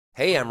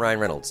Hey, I'm Ryan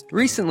Reynolds.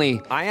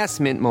 Recently, I asked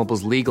Mint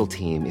Mobile's legal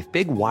team if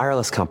big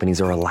wireless companies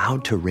are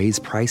allowed to raise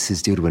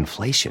prices due to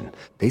inflation.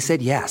 They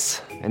said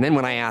yes. And then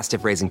when I asked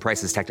if raising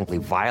prices technically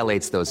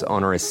violates those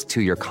onerous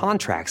two-year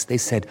contracts, they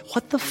said,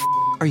 "What the f***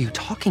 are you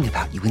talking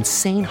about, you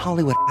insane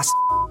Hollywood ass?"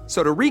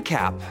 So to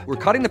recap, we're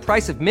cutting the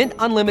price of Mint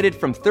Unlimited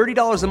from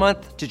 $30 a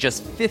month to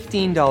just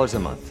 $15 a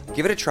month.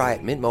 Give it a try at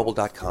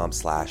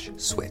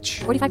mintmobile.com/switch.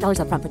 $45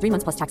 up front for 3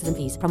 months plus taxes and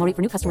fees. Promo rate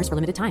for new customers for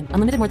limited time.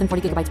 Unlimited more than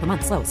 40 gigabytes per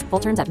month. Slows full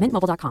terms at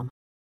mintmobile.com.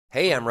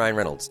 Hey, I'm Ryan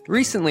Reynolds.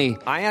 Recently,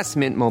 I asked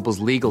Mint Mobile's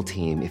legal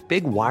team if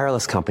big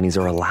wireless companies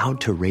are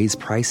allowed to raise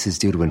prices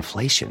due to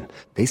inflation.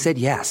 They said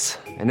yes.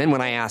 And then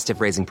when I asked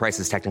if raising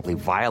prices technically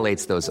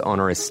violates those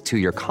onerous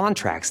two-year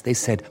contracts, they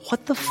said,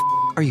 "What the f***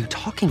 are you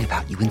talking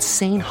about, you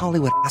insane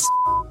Hollywood ass?"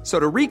 So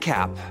to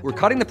recap, we're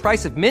cutting the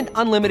price of Mint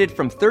Unlimited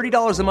from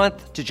 $30 a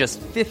month to just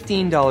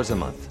 $15 a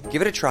month.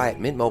 Give it a try at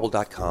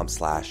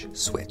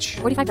mintmobile.com/switch.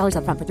 $45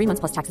 up front for 3 months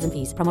plus taxes and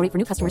fees. Promo rate for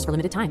new customers for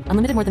limited time.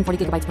 Unlimited more than 40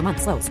 gigabytes per month.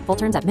 Slows full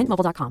terms at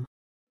mintmobile.com.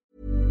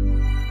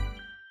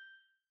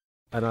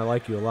 And I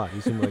like you a lot.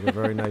 You seem like a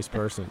very nice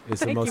person.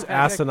 It's the Thank you, most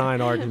Patrick. asinine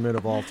argument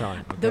of all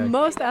time. The okay?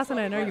 most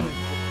asinine argument.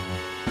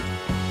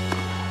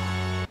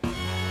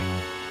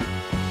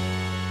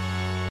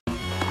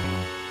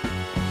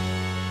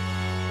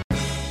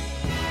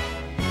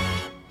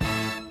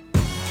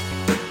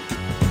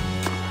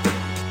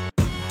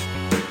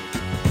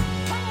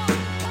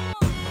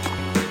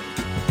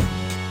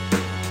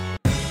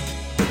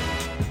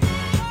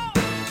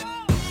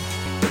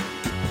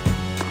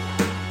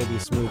 Maybe a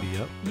smoothie,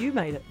 yep. You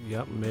made it.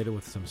 Yep, made it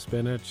with some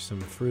spinach, some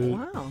fruit,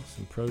 Wow.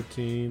 some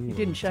protein, You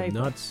didn't some shave,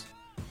 though. nuts.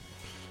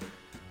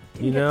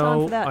 Didn't get time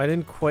for that. I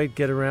didn't quite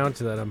get around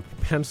to that. I'm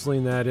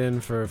penciling that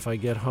in for if I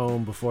get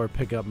home before I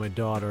pick up my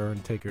daughter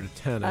and take her to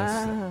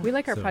tennis. We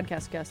like our So-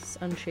 podcast guests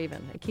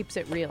unshaven. It keeps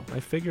it real. I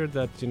figured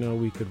that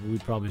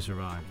we'd probably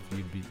survive.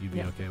 You'd be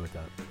Yeah. okay with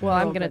that. Well,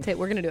 Yeah. I'm gonna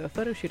we're gonna do a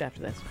photo shoot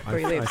after this before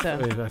you leave. So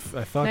I thought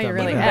Now that you're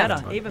really might happen,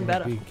 better, but even we'll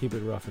better. keep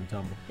it rough and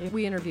tumble.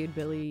 we interviewed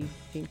Billie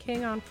Jean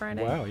King on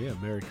Friday. Wow, yeah,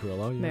 Mary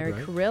Carrillo. Mary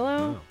right?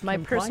 Carrillo, Wow. my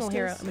Kim personal Clijsters.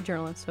 hero. I'm a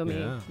journalist, so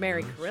Yeah,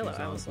 Mary yeah, Carrillo. she's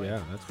I on- was like,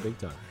 yeah, that's big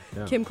time.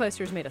 Yeah. Kim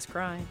Clijsters made us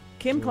cry.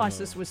 Kim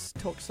Clijsters was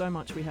talked so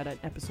much we had at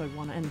episode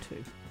 1 and 2.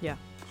 Yeah,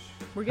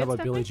 we're How good. about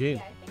Stephanie? Billie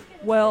Jean?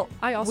 Well,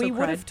 I also we would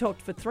cried. have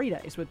talked for 3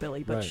 days with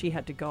Billie, but Right. she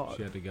had to go.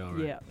 She had to go,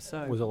 right? Yeah,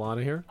 so Was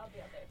Alana here?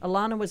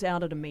 Alana was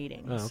out at a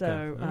meeting. Oh, okay.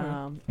 So, All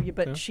right.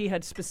 but Okay. she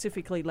had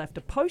specifically left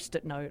a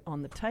post-it note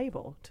on the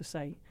table to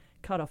say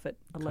cut off at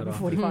off.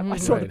 11:45. I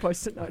saw the Right.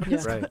 post-it note.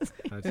 Yeah. Right.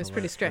 It was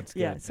pretty strict.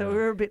 Yeah, so we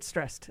were a bit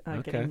stressed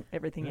Okay. getting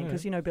everything in All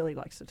because right. Billie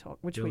likes to talk,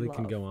 which Billy we love.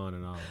 can go on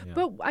and on. Yeah.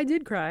 But I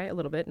did cry a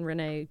little bit, and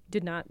Renee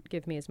did not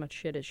give me as much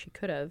shit as she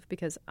could have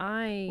because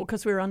Well,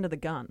 because we were under the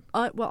gun.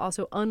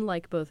 also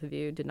unlike both of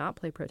you, did not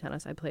play pro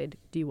tennis. I played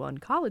D1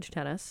 college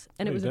tennis,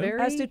 and Oh, it was you a did?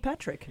 very As did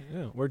Patrick.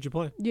 Yeah. Where'd you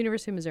play?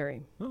 University of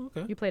Missouri. Oh,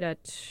 okay. You played at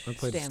I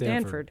played at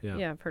Stanford. Stanford.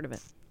 Yeah. I've heard of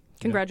it.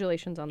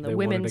 Congratulations on the They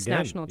won it women's again.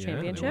 national Yeah,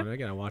 championship. They won it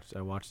again.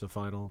 I watched the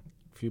final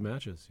few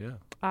matches. Yeah.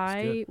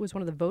 I good. was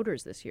one of the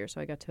voters this year, so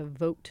I got to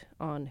vote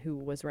on who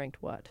was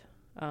ranked what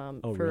for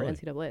really?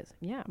 NCAA's.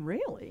 Yeah,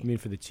 Really? You mean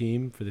for the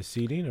team, for the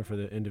seeding, or for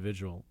the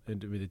individual, the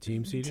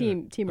team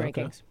seeding? team Okay.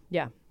 rankings.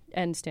 Yeah,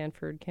 and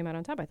Stanford came out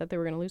on top. I thought they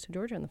were going to lose to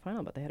Georgia in the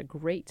final, but they had a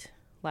great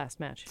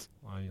last match.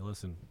 Well,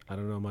 listen, I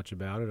don't know much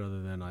about it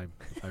other than I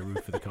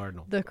root for the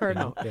Cardinal. The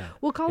Cardinal. You know? Yeah.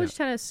 Well, college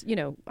tennis,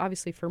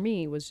 obviously for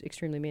me was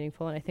extremely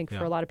meaningful, and I think for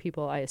Yeah. a lot of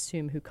people, I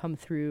assume who come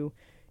through,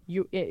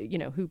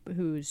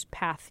 whose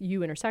path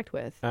you intersect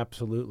with.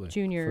 Absolutely.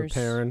 Juniors, for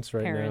parents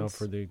right now, parents.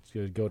 for the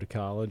to go to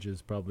college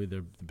is probably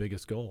the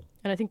biggest goal.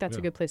 And I think that's a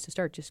Yeah. good place to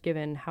start, just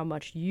given how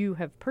much you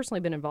have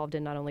personally been involved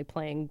in not only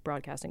playing,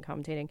 broadcasting,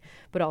 commentating,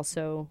 but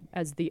also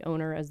as the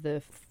owner, as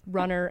the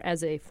runner,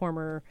 as a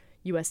former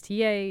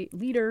USTA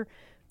leader,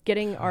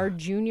 getting our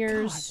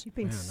juniors. God, you've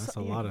been Man, that's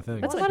a lot of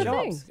things. That's a lot lot of of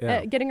jobs. things.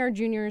 Yeah. Getting our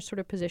juniors sort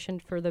of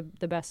positioned for the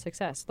best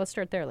success. Let's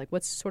start there. Like,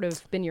 what's sort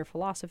of been your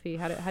philosophy?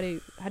 How do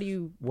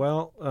you?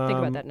 Well,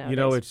 about that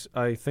nowadays?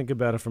 I think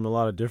about it from a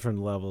lot of different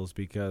levels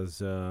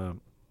because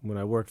when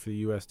I worked for the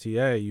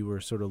USTA, you were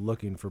sort of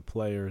looking for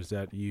players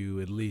that you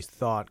at least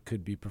thought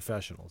could be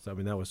professionals. I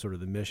mean, that was sort of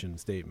the mission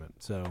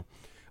statement. So,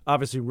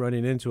 obviously,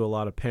 running into a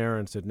lot of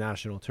parents at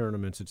national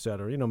tournaments, et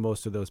cetera.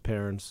 Most of those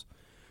parents,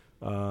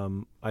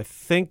 I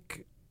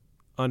think,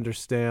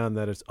 understand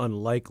that it's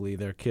unlikely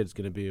their kid's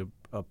going to be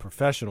a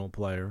professional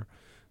player,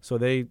 so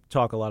they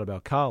talk a lot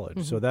about college.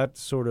 Mm-hmm. So that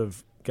sort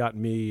of got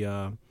me,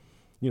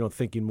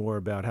 thinking more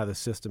about how the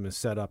system is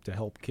set up to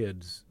help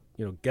kids,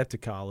 get to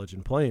college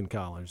and play in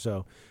college.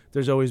 So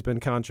there's always been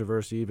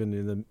controversy,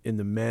 even in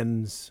the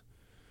men's.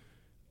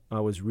 I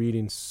was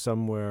reading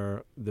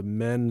somewhere the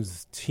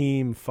men's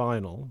team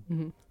final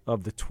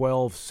of the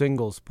 12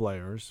 singles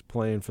players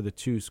playing for the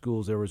two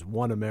schools. There was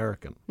one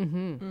American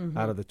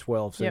out of the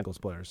 12 singles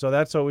players. So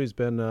that's always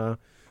been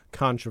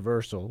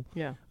controversial.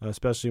 Yeah.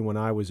 Especially when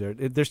I was there.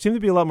 There seemed to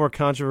be a lot more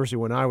controversy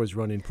when I was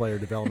running player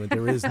development.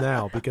 There is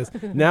now, because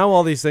now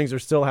all these things are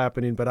still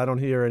happening, but I don't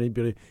hear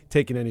anybody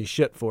taking any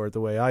shit for it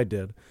the way I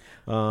did.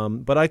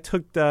 But I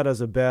took that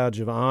as a badge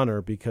of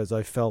honor because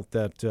I felt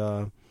that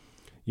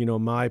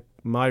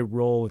my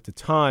role at the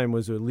time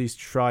was to at least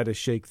try to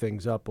shake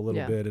things up a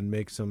little bit and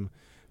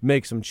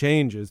make some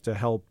changes to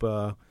help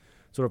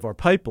sort of our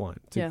pipeline.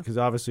 Because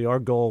obviously our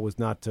goal was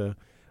not to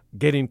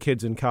getting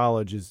kids in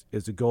college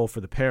is a goal for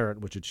the parent,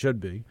 which it should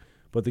be.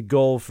 But the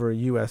goal for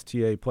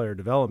USTA player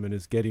development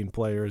is getting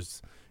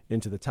players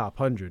into the top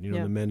 100,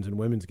 the men's and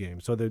women's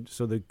game. So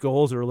the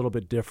goals are a little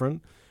bit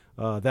different.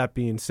 That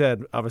being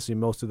said, obviously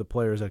most of the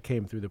players that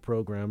came through the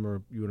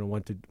program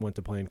went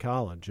to play in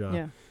college.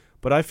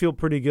 But I feel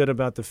pretty good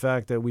about the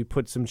fact that we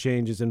put some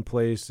changes in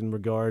place in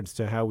regards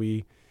to how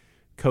we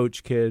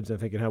coach kids, I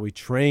think, and how we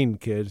train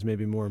kids,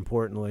 maybe more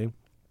importantly.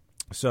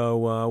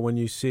 So when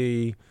you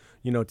see,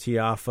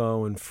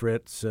 Tiafo and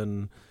Fritz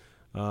and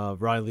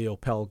Riley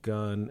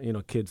Opelka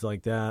and kids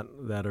like that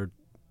are,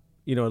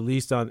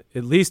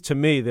 at least to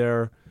me,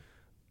 they're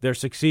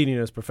succeeding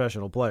as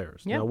professional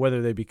players. Yeah. Now,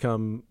 whether they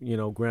become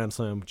Grand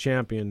Slam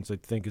champions, I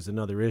think, is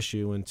another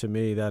issue. And to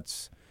me,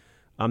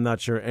 I'm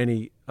not sure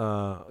any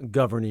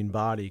governing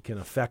body can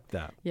affect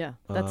that. Yeah,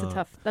 that's a tall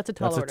order. That's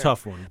a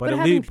tough one. But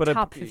having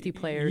top 50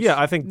 players,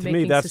 I think to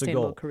me that's the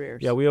goal.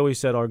 Careers. Yeah, we always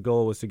said our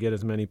goal was to get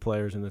as many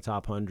players in the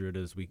top 100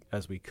 as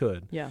we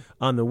could. Yeah.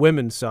 On the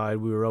women's side,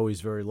 we were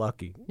always very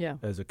lucky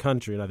as a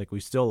country, and I think we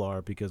still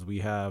are, because we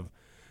have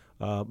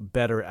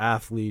better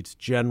athletes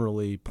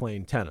generally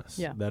playing tennis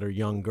that are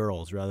young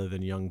girls rather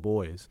than young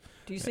boys.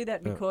 Do you see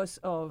that because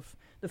of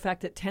the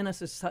fact that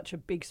tennis is such a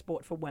big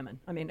sport for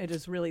women? I mean, it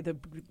is really the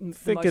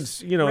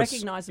most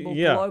recognizable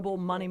global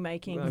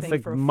money-making thing for a female athlete.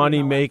 I think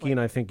money-making,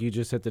 I think you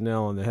just hit the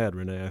nail on the head,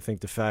 Renee. I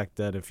think the fact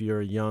that if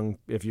you're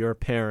a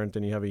parent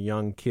and you have a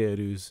young kid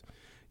who's,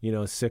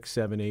 6,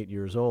 7, 8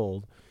 years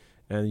old,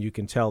 and you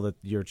can tell that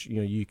you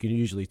can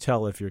usually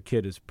tell if your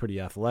kid is pretty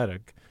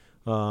athletic.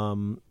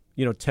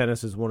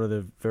 Tennis is one of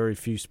the very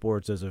few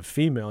sports as a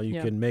female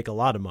you can make a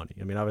lot of money.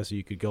 I mean, obviously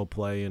you could go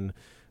play in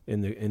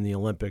the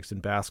Olympics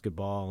and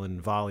basketball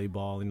and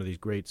volleyball, these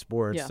great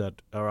sports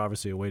that are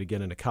obviously a way to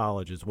get into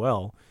college as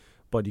well.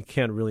 But you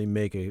can't really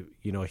make a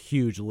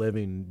huge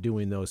living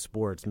doing those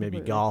sports. Maybe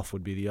golf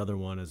would be the other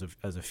one. As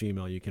a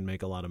female, you can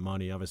make a lot of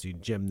money. Obviously,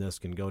 gymnasts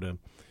can go to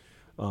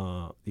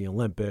the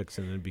Olympics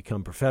and then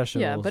become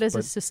professionals. Yeah, but as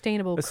a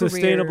sustainable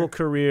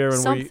career, and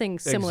something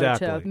similar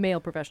to male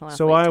professional athletes.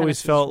 So I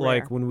always felt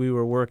like when we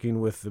were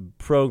working with the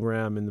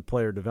program and the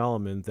player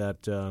development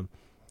that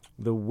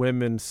the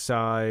women's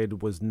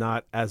side was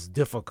not as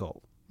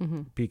difficult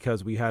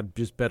because we had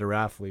just better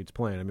athletes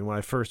playing. I mean, when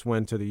I first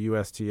went to the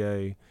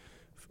USTA,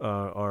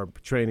 our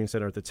training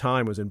center at the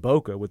time was in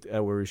Boca,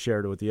 where we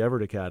shared it with the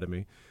Everett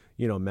Academy.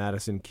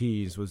 Madison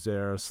Keys was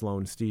there,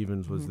 Sloane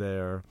Stevens was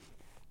there.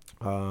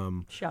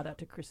 Shout out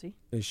to Chrissy.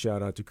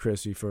 Shout out to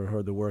Chrissy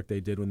for the work they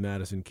did with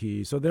Madison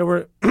Keys. So there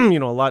were,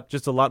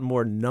 a lot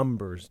more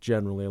numbers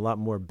generally, a lot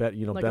more better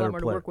more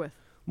to work with.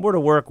 More to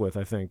work with,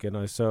 I think, and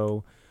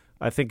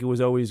I think it was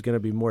always going to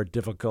be more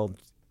difficult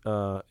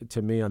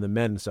to me on the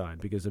men's side,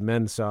 because the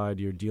men's side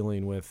you're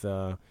dealing with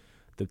the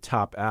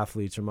top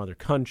athletes from other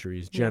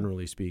countries,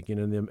 generally speaking.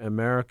 In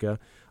America,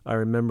 I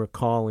remember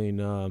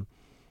calling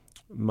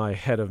my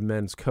head of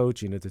men's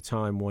coaching at the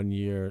time one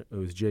year. It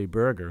was Jay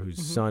Berger,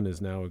 whose son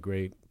is now a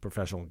great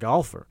professional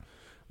golfer.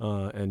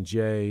 And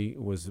Jay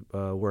was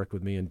worked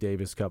with me in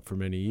Davis Cup for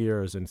many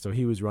years, and so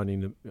he was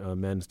running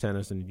men's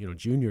tennis and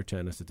junior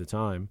tennis at the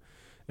time.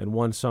 And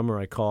one summer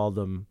I called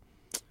him,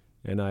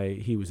 and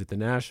he was at the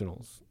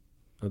Nationals,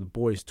 the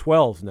boys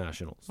 12s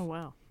Nationals. Oh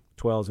wow,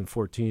 12s and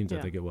 14s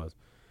I think it was.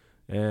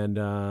 And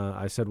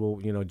I said, well,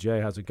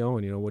 Jay, how's it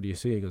going? What do you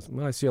see? He goes,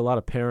 well, I see a lot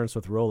of parents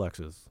with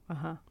Rolexes.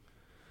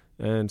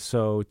 And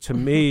so to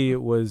me,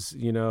 it was,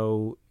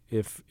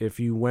 if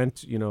you went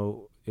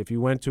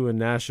to a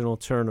national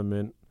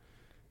tournament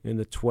in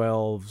the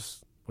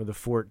 12s or the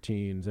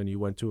 14s, and you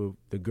went to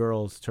the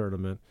girls'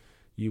 tournament,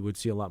 you would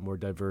see a lot more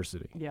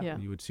diversity. Yeah.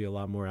 You would see a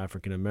lot more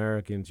African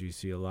Americans. You'd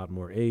see a lot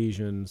more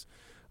Asians.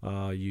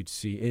 You'd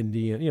see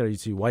Indian.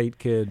 You'd see white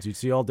kids. You'd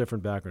see all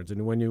different backgrounds.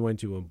 And when you went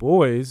to a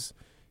boys,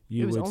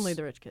 it was only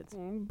the rich kids.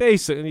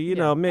 Basically,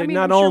 maybe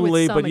not sure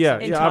only, but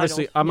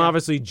obviously, I'm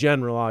obviously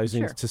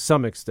generalizing to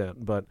some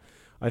extent, but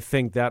I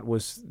think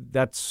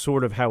that's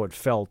sort of how it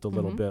felt a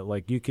little bit.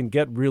 Like, you can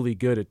get really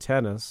good at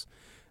tennis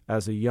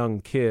as a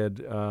young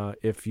kid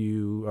if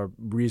you are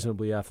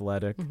reasonably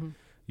athletic.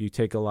 You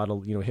take a lot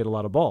of, hit a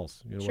lot of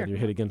balls. Whether you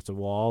hit against a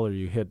wall or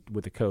you hit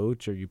with a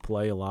coach or you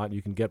play a lot,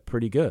 you can get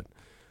pretty good.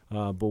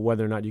 But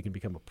whether or not you can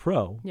become a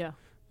pro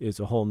is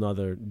a whole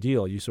nother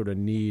deal. You sort of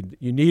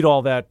need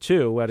all that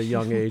too at a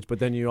young age, but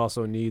then you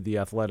also need the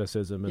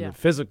athleticism and the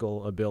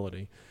physical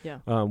ability,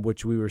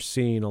 which we were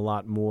seeing a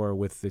lot more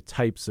with the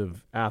types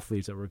of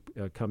athletes that were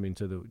coming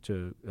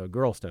to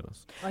girls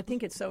tennis. I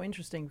think it's so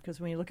interesting because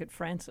when you look at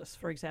Francis,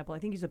 for example, I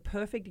think he's a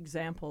perfect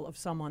example of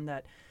someone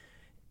that,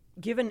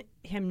 given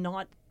him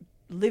not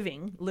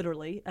living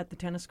literally at the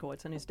tennis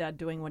courts and his dad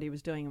doing what he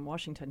was doing in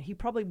Washington, he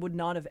probably would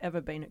not have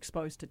ever been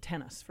exposed to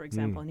tennis, for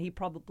example, and he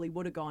probably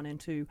would have gone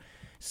into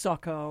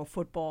soccer or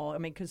football. I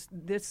mean, because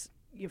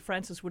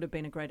Francis would have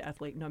been a great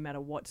athlete no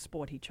matter what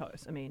sport he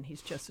chose. I mean,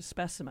 he's just a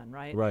specimen,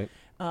 right? Right.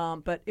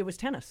 But it was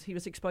tennis. He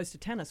was exposed to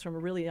tennis from a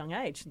really young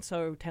age, and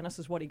so tennis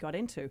is what he got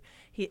into.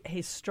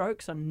 His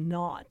strokes are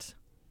not...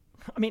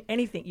 I mean,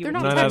 anything you They're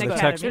would not teach in the textbook.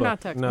 academy. They're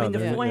not textbook. I mean, the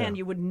they're- forehand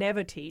you would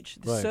never teach.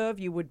 The Right. serve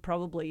you would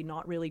probably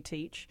not really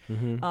teach.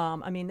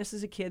 I mean, this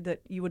is a kid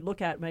that you would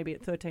look at maybe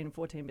at 13 and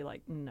 14 and be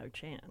like, no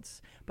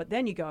chance. But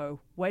then you go,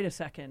 wait a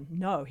second,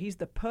 no, he's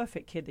the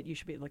perfect kid that you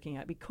should be looking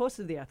at because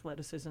of the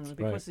athleticism and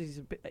because Right.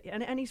 he's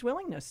and his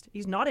willingness.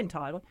 He's not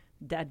entitled.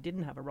 Dad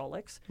didn't have a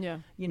Rolex.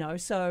 Yeah. You know,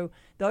 so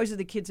those are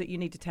the kids that you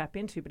need to tap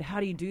into. But how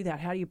do you do that?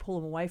 How do you pull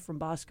them away from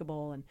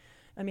basketball? And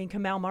I mean,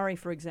 Kamal Murray,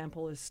 for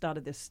example, has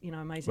started this,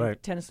 amazing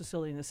Right. tennis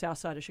facility in the south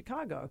side of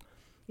Chicago.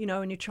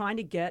 And you're trying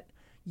to get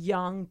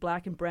young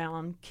black and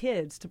brown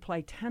kids to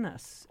play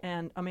tennis.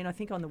 And I mean, I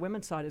think on the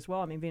women's side as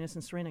well, I mean, Venus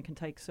and Serena can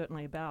take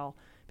certainly a bow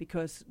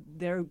because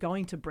they're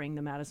going to bring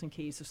the Madison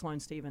Keys to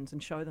Sloane Stephens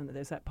and show them that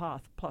there's that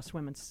path. Plus,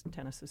 women's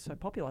tennis is so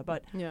popular.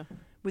 But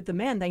with the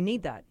men, they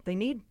need that.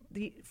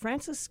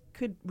 Francis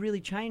could really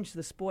change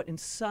the sport in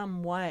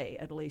some way,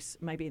 at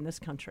least maybe in this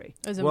country.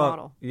 As a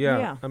model.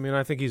 Yeah. I mean,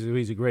 I think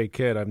he's a great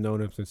kid. I've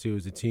known him since he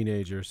was a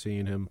teenager,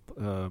 seeing him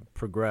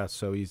progress.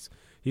 So he's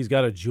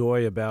got a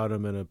joy about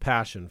him and a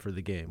passion for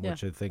the game,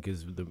 which I think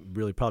is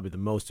really probably the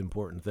most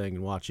important thing.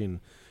 And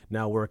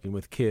working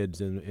with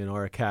kids in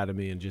our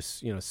academy and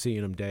just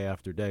seeing them day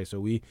after day. So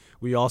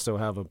we also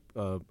have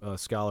a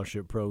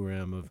scholarship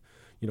program of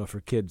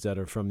for kids that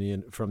are from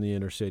the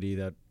inner city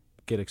that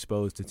get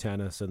exposed to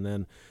tennis, and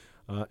then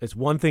it's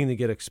one thing to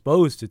get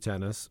exposed to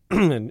tennis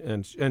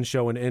and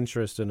show an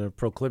interest and a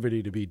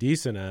proclivity to be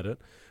decent at it,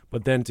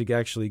 but then to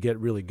actually get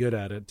really good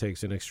at it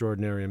takes an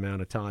extraordinary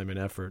amount of time and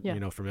effort,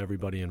 from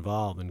everybody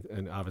involved,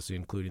 and obviously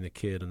including the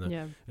kid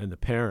and the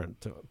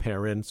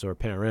parents or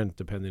parent,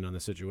 depending on the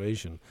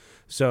situation.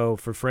 So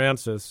for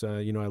Francis,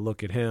 I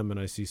look at him and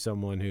I see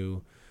someone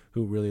who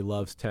really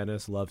loves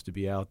tennis, loves to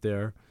be out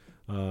there.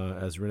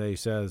 As Renee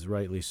says,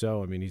 rightly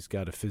so. I mean, he's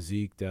got a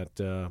physique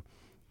that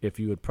if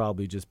you had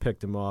probably just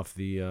picked him off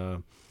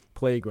the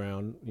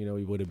playground, he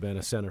would have been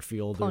a center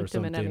fielder or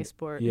something. Him in any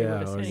sport.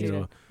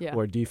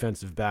 Or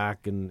defensive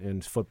back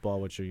in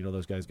football, which are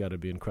those guys got to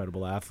be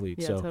incredible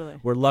athletes. Yeah, so totally.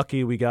 we're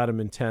lucky we got him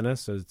in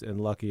tennis,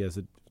 and lucky as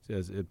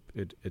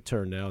it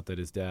turned out that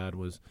his dad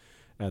was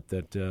at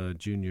that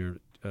junior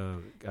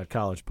at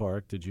College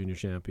Park, the Junior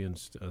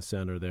Champions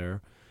Center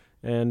there.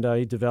 And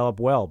he developed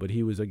well, but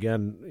he was,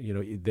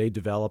 again, they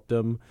developed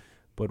him.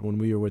 But when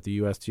we were with the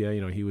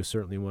USTA, he was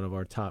certainly one of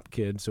our top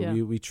kids. So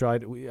we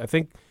tried, I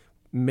think,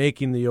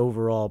 making the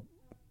overall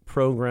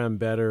program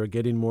better,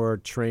 getting more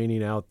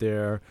training out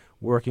there,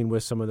 working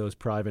with some of those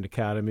private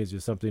academies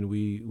is something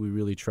we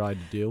really tried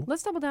to do.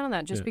 Let's double down on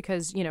that just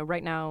because,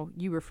 right now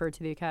you refer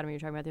to the academy. You're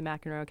talking about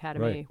the McEnroe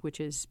Academy, which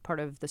is part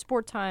of the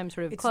Sport Time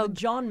sort of it's club. It's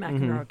the John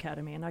McEnroe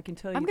Academy, and I can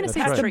tell you that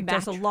Patrick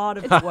does a lot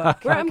of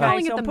work. I'm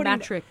calling it the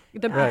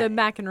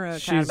McEnroe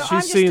Academy.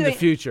 She's seeing the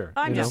future.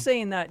 I'm just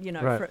seeing that,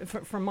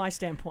 from my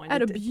standpoint.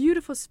 At a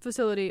beautiful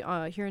facility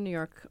here in New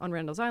York on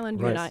Randall's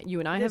Island. Right. You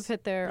and I have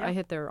hit there. Yeah. I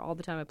hit there all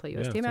the time. I play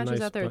USTA matches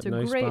out there. It's a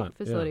nice great spot.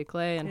 facility,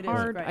 clay and it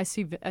hard. Is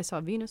I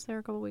saw Venus there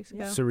a couple weeks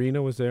ago.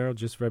 Serena was there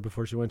just right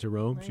before she went to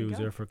Rome. She was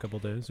there for a couple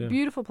of days. Yeah.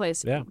 Beautiful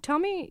place. Yeah. Tell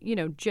me,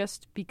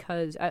 just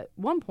because at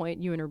one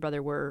point you and her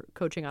brother were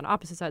coaching on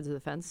opposite sides of the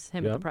fence,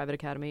 him at the private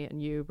academy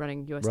and you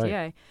running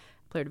USTA,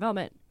 player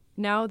development.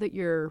 Now that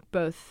you're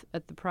both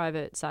at the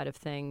private side of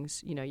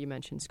things, you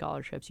mentioned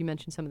scholarships, you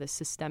mentioned some of the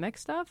systemic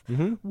stuff.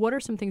 Mm-hmm. What are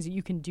some things that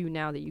you can do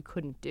now that you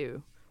couldn't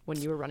do when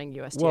you were running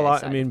USTA? Well,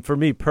 I mean, for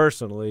me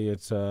personally,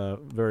 it's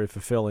very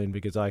fulfilling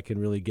because I can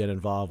really get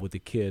involved with the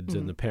kids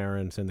and the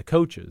parents and the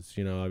coaches.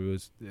 I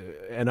was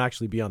and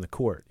actually be on the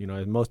court.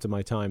 Most of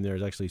my time there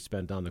is actually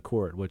spent on the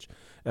court, which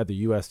at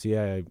the USTA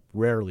I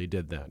rarely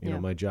did that.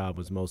 My job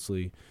was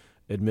mostly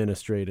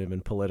administrative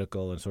and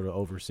political and sort of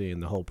overseeing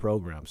the whole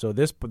program. So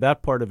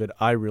that part of it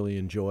I really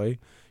enjoy.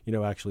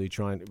 Actually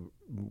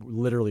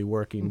literally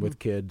working with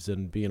kids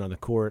and being on the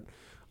court.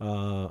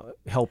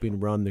 Helping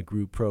run the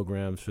group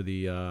programs for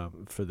the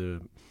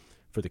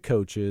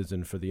coaches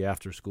and for the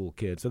after school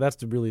kids. So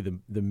that's really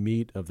the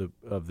meat of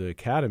the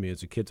academy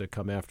is the kids that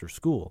come after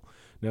school.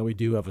 Now we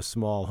do have a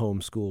small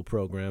homeschool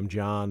program.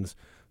 John's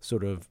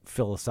sort of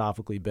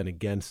philosophically been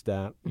against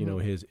that,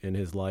 in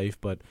his life,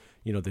 but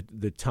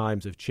the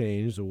times have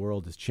changed, the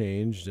world has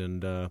changed,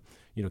 and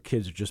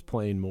kids are just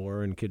playing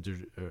more, and kids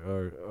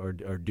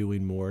are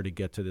doing more to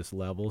get to this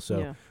level.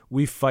 So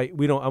we fight.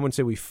 I wouldn't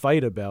say we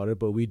fight about it,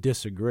 but we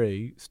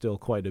disagree still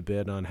quite a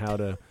bit on how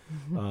to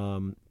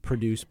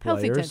produce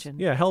players. Healthy tension.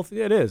 Yeah,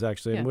 healthy. It is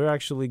actually, and we're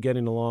actually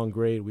getting along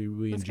great.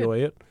 We enjoy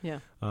it. Yeah.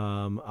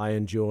 I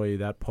enjoy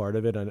that part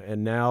of it,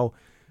 and now,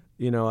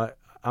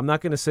 I'm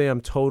not going to say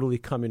I'm totally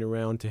coming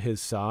around to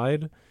his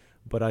side,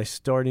 but I'm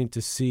starting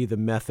to see the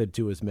method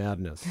to his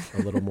madness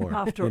a little more.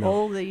 After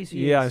all these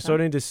years. Yeah, I'm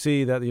starting to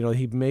see that,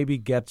 he maybe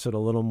gets it a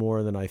little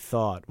more than I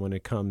thought when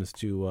it comes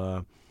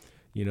to,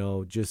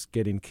 just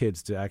getting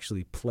kids to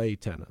actually play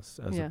tennis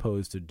as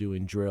opposed to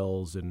doing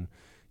drills and,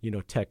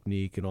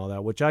 technique and all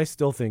that, which I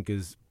still think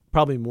is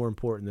probably more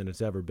important than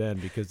it's ever been,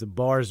 because the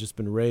bar has just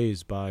been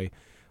raised by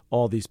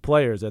all these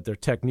players, that their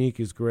technique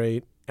is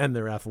great and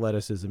their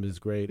athleticism is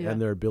great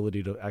and their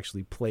ability to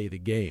actually play the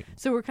game.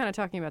 So we're kind of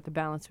talking about the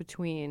balance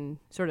between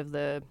sort of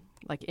the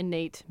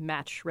innate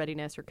match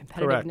readiness or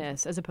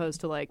competitiveness as opposed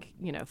to like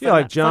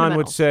John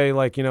would say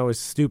it's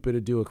stupid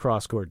to do a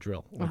cross-court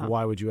drill.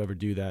 Why would you ever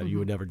do that? You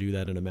would never do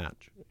that in a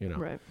match.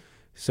 Right.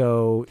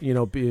 So,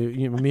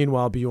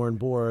 meanwhile, Bjorn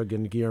Borg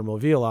and Guillermo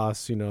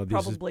Vilas,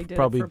 probably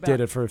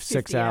did it for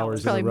 6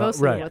 hours. Probably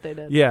mostly what they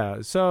did.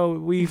 Yeah. So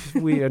we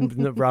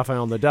and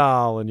Rafael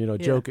Nadal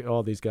and, Joke,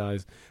 all these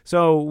guys.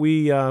 So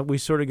we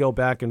sort of go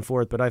back and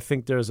forth, but I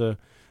think there's a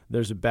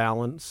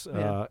balance.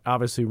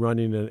 Obviously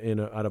running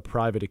at a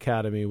private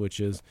academy, which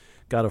has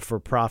got a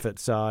for-profit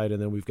side,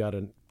 and then we've got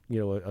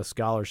a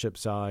scholarship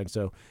side.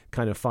 So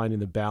kind of finding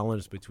the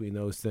balance between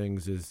those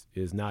things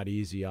is not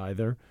easy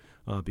either.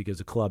 Because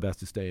the club has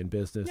to stay in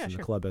business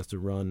the club has to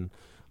run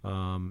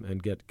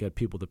and get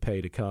people to pay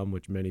to come,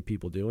 which many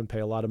people do, and pay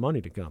a lot of money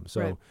to come.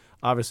 So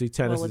obviously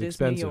tennis is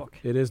expensive. New York.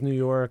 It is New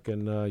York,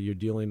 and you're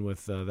dealing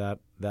with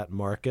that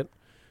market.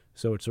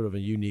 So it's sort of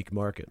a unique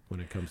market when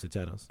it comes to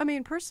tennis. I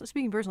mean,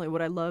 speaking personally,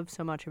 what I love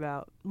so much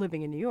about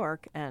living in New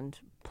York and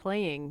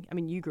playing,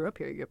 you grew up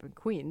here, you grew up in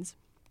Queens.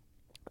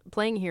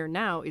 Playing here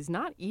now is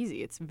not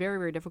easy. It's very,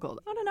 very difficult.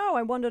 I don't know.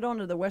 I wandered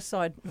onto the West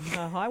Side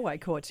Highway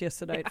courts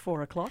yesterday at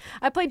 4 o'clock.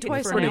 I played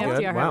twice in pretty the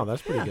good. FDR. Wow,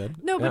 that's pretty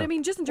good. No, but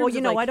just in terms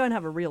of I don't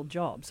have a real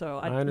job, so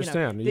I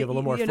understand. You have a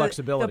little more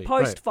flexibility. The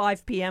post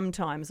 5 p.m.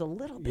 time is a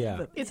little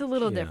bit. It's a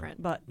little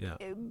different, but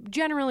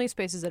generally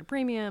space is at a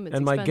premium. It's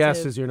my expensive.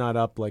 guess is you're not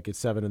up like at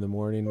 7 in the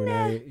morning,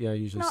 Renee. Yeah,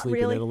 usually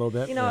sleeping in a little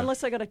bit.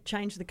 Unless I got to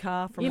change the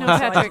car from one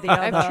side Patrick, to the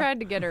other. I've tried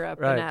to get her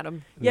up and at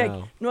him.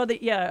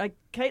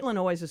 Caitlin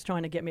always is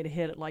trying to get me to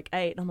hit at like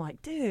 8. I'm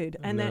like, dude,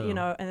 and then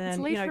it's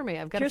late for me.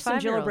 I've got Kirsten a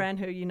 5-year-old. Gillibrand,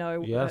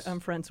 who I'm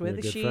friends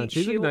with.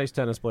 She's a nice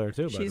tennis player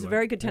too. She's a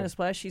very good tennis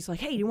player. She's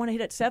like, hey, do you want to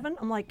hit at 7?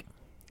 I'm like,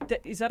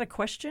 is that a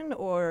question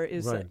or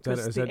is that?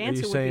 Because the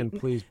answer would be,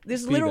 please.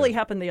 This literally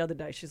happened the other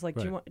day. She's like,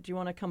 do you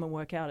want to come and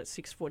work out at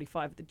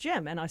 6:45 at the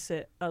gym? And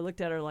I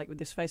looked at her like with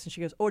this face, and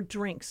she goes, or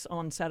drinks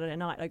on Saturday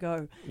night. I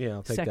go,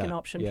 I'll take second that.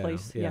 option,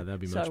 please. Yeah, that'd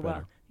be much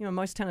better.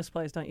 Most tennis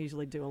players don't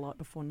usually do a lot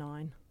before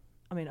 9.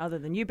 Other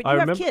than you, but you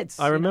have kids.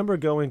 I remember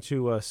going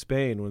to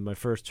Spain with my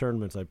first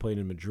tournaments. I played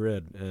in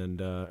Madrid, and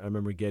I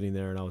remember getting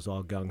there, and I was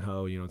all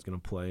gung-ho, it's going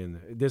to play.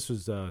 And this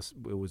was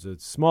it was a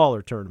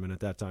smaller tournament at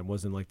that time. It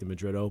wasn't like the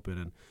Madrid Open.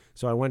 And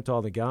so I went to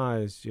all the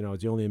guys. I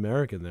was the only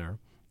American there,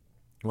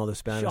 all the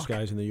Spanish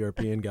guys and the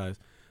European guys.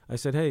 I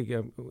said, hey,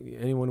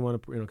 anyone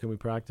want to, can we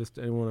practice?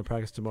 Anyone want to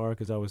practice tomorrow?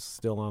 Because I was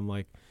still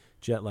on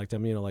jet lagged.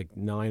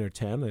 9 or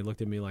 10. They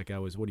looked at me like I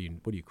was, what are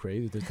you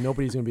crazy?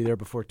 Nobody's going to be there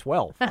before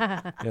 12.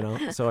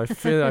 So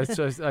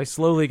I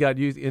slowly got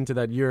used into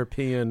that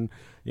European,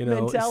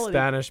 mentality.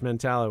 Spanish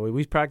mentality.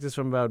 We practiced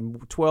from about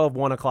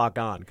 1 o'clock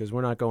on because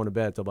we're not going to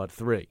bed till about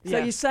 3. So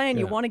you're saying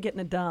you want to get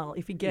Nadal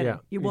if you get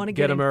him. You want to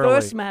get him early.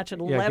 First match at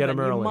 11. Get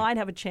him early. You might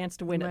have a chance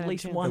to win at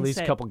least one set. At least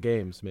set. a couple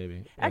games,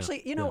 maybe.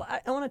 Actually,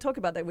 I want to talk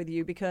about that with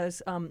you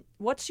because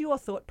what's your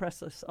thought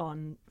process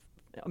on?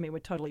 We're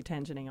totally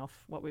tangenting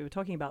off what we were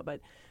talking about, but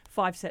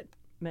 5-set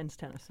men's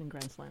tennis in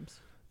Grand Slams.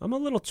 I'm a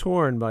little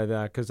torn by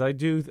that because I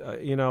do,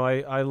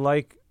 I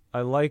like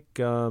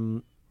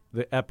the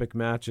epic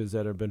matches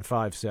that have been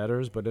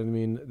 5-setters, but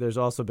there's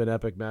also been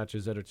epic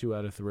matches that are 2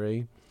 out of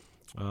 3.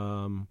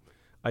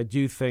 I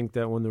do think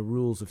that when the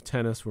rules of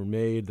tennis were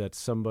made, that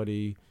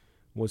somebody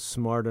was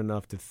smart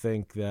enough to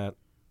think that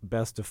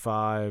best of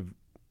 5.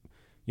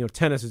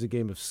 Tennis is a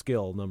game of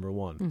skill, number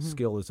one. Mm-hmm.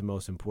 Skill is the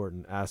most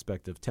important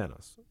aspect of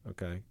tennis,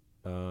 okay?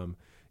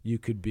 You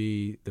could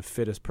be the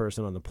fittest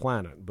person on the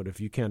planet, but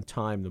if you can't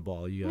time the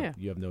ball, you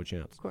have no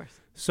chance. Of course.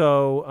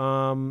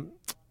 So,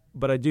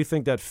 but I do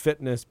think that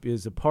fitness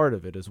is a part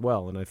of it as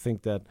well, and I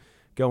think that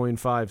going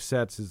 5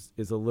 sets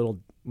is a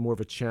little more of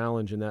a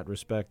challenge in that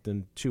respect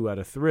than 2 out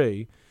of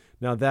 3.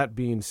 Now, that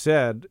being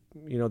said,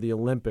 the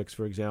Olympics,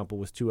 for example,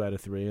 was 2 out of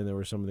 3, and there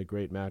were some of the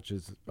great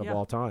matches of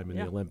all time in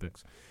the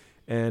Olympics.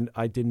 And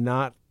I did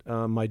not,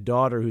 my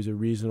daughter, who's a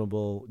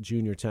reasonable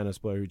junior tennis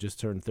player who just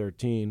turned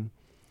 13,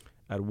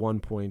 at one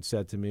point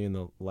said to me in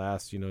the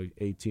last,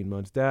 18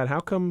 months, Dad,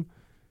 how come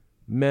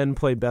men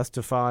play best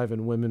of 5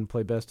 and women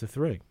play best of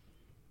 3?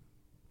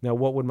 Now,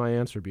 what would my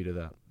answer be to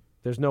that?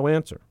 There's no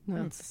answer.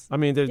 No,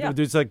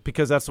 there's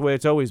because that's the way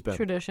it's always been.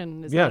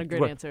 Tradition is not a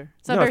good answer.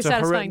 It's not very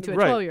satisfying to a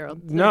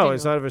 12-year-old. No,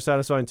 it's not very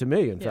satisfying to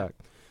me, in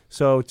fact.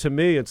 So to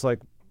me, it's like,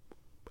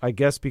 I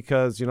guess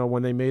because,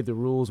 when they made the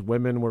rules,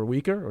 women were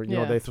weaker, or,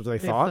 Yeah. they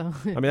thought.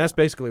 I mean, that's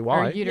basically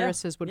why. Our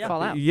uteruses would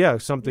fall out. Yeah,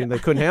 something they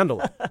couldn't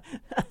handle it.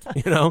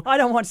 I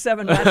don't want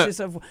 7 matches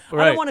of. I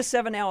Right. don't want a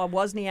 7-hour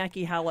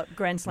Wozniacki Halep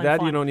Grand Slam That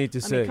final. you don't need to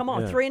I say. mean, come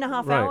on, yeah.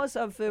 3.5 Right. hours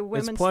of the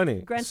women's It's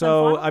plenty. Grand Slam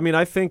So final. I mean,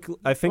 I think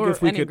Or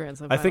if we any could, Grand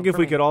Slam I think final if for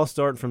we me. could all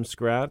start from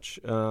scratch,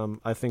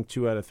 I think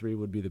 2 out of 3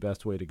 would be the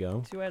best way to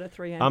go. 2 out of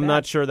 3. Ain't I'm bad.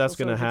 not sure that's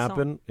Also going to a good song.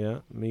 happen. Yeah,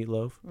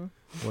 Meatloaf,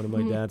 one of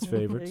my dad's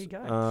favorites. you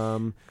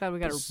go. God, we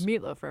got a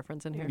meatloaf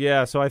reference in here.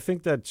 Yeah, so I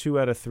think that 2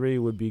 out of 3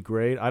 would be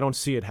great. I don't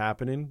see it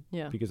happening.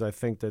 Yeah. Because I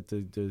think that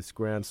the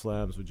Grand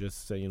Slams would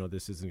just say,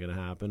 this isn't going to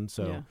happen.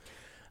 So,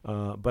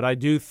 Yeah. but I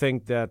do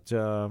think that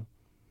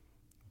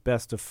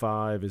best of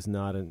 5 is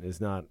not.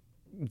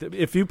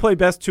 If you play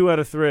best 2 out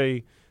of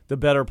 3, the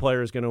better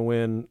player is going to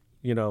win.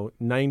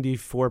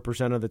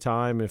 94% of the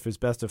time. If it's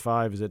best of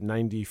 5, is it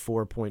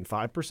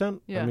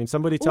 94.5%? Yeah. I mean,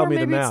 somebody tell me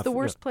the maybe math. it's the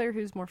worst Yeah. player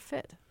who's more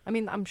fit. I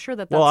mean, I'm sure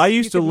that's. Well, I you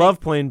used to could love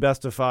make- playing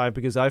best of 5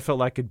 because I felt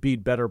like I could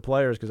beat better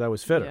players because I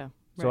was fitter. Yeah,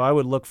 So right. I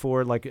would look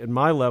forward, like at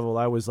my level,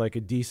 I was like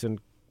a decent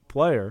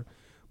player,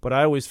 but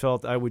I always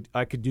felt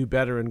I could do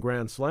better in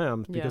Grand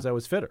Slams because I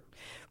was fitter.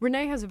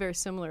 Renee has a very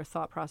similar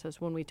thought process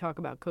when we talk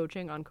about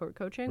coaching, on-court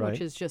coaching, which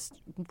Right. is just,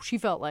 she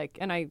felt like,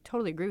 and I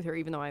totally agree with her,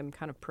 even though I'm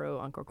kind of pro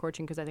on-court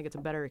coaching because I think it's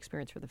a better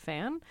experience for the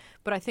fan.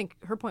 But I think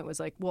her point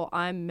was like, well,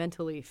 I'm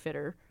mentally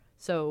fitter.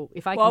 So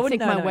if I can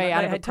think my way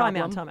out of a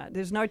problem. Time out.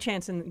 There's no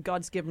chance in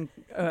God's given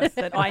earth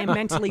that I am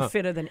mentally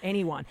fitter than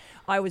anyone.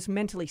 I was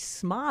mentally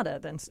smarter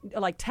than,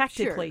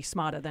 tactically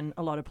smarter than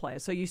a lot of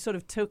players. So you sort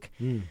of took,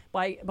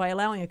 by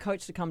allowing a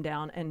coach to come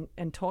down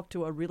and talk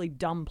to a really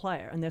dumb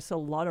player, and there's a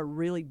lot of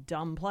really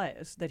dumb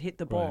players that hit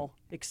the ball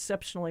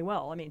exceptionally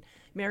well. I mean,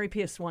 Mary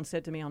Pierce once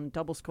said to me on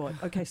doubles court,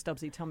 okay,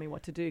 Stubbsy, tell me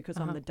what to do because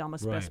I'm the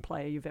dumbest, best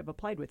player you've ever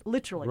played with.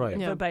 Literally,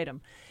 verbatim.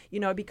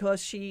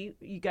 Because you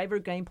gave her a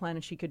game plan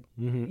and she could,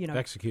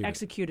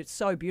 execute it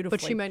so beautifully.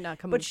 But she might not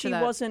come But to she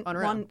that wasn't on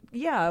her one. own.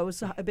 Yeah, it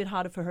was a bit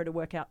harder for her to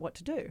work out what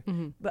to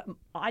do. But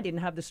I didn't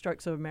have the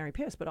strokes of Mary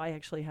Pierce, but I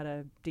actually had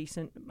a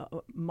decent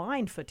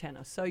mind for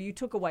tennis. So you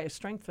took away a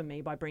strength from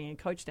me by bringing a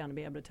coach down to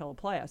be able to tell a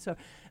player. So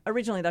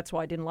originally that's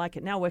why I didn't like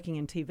it. Now working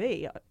in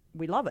TV,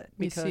 we love it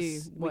We because see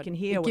we what can it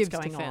hear what's gives to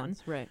going on.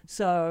 fans, right.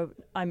 So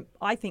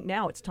I think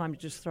now it's time to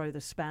just throw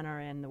the spanner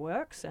in the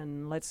works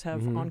and let's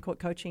have on-court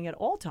coaching at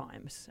all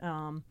times.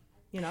 The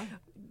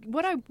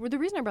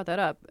reason I brought that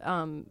up,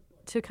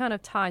 to kind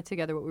of tie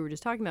together what we were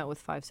just talking about with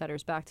 5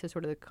 setters back to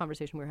sort of the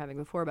conversation we were having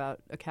before about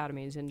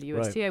academies and the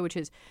USTA, which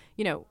is,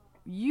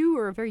 you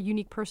are a very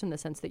unique person in the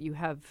sense that you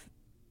have,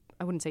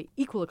 I wouldn't say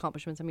equal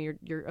accomplishments. I mean,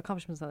 your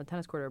accomplishments on the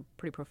tennis court are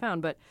pretty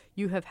profound, but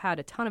you have had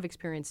a ton of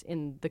experience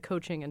in the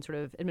coaching and sort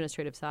of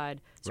administrative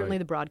side, certainly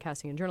the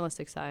broadcasting and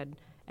journalistic side,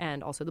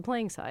 and also the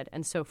playing side.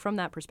 And so from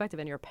that perspective,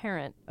 and you're a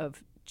parent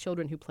of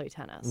children who play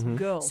tennis.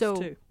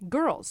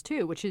 Girls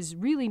too, which is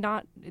really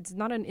not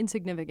an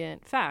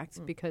insignificant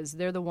fact because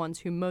they're the ones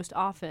who most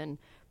often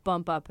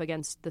bump up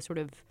against the sort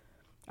of,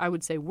 I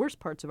would say, worst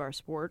parts of our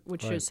sport,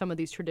 which is some of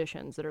these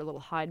traditions that are a little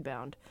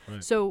hidebound.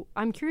 Right. So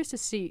I'm curious to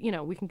see,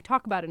 we can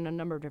talk about it in a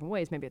number of different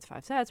ways. Maybe it's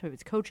 5 sets, maybe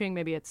it's coaching,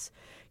 maybe it's,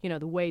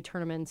 the way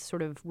tournaments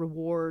sort of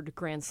reward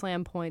Grand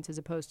Slam points as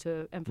opposed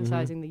to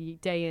emphasizing the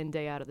day in,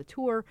 day out of the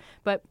tour.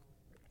 But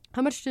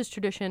how much does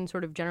tradition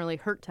sort of generally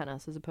hurt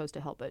tennis as opposed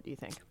to help it, do you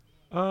think?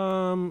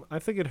 I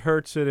think it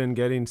hurts it in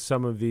getting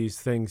some of these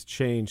things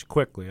changed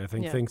quickly. I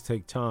think things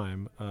take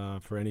time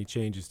for any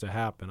changes to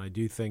happen. I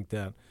do think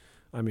that,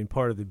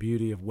 part of the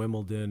beauty of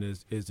Wimbledon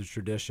is the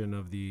tradition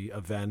of the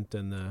event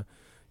and the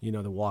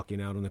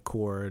walking out on the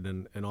court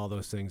and all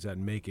those things that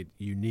make it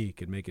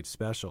unique and make it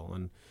special.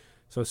 And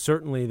so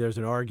certainly there's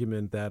an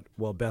argument that,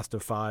 best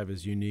of 5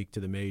 is unique to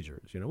the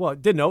majors. Well,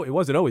 it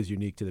wasn't always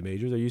unique to the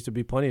majors. There used to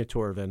be plenty of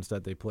tour events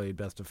that they played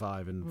best of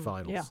 5 in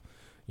finals.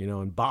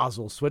 In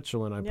Basel,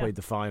 Switzerland, I played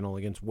the final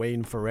against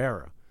Wayne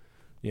Ferreira.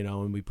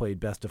 And we played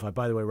best of 5.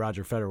 By the way,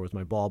 Roger Federer was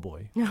my ball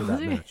boy for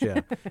that match.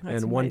 Yeah,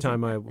 and one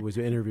time I was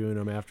interviewing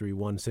him after he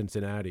won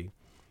Cincinnati,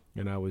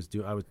 and I was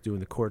doing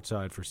the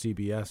courtside for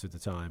CBS at the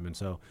time, and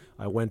so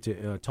I went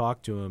to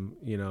talk to him.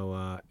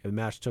 The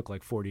match took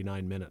like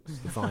 49 minutes,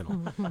 the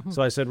final.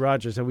 So I said,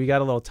 Roger, we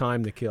got a little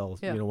time to kill.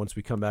 Once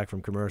we come back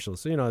from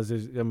commercials. So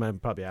I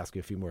might probably ask you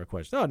a few more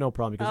questions. Oh, no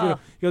problem. Because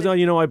he goes,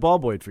 I ball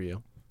boyed for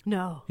you.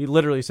 No. He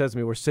literally says to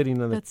me, we're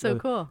sitting on the... That's so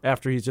cool.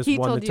 After he's just He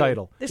won the told you.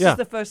 title. This is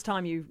the first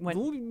time you went...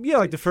 Yeah,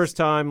 like the first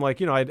time,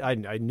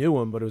 I knew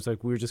him, but it was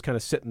like we were just kind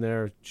of sitting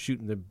there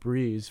shooting the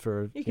breeze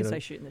for... You can say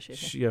shooting the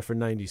shit. Yeah, for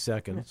 90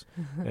 seconds.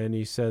 And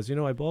he says,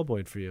 I ball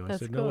boyed for you. I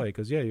said, cool. no way. He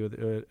goes, yeah, you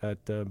were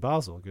at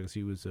Basel, because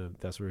he was,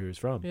 that's where he was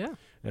from. Yeah.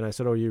 And I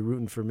said, oh, you're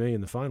rooting for me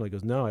in the final? He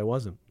goes, no, I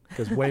wasn't.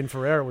 Because Wayne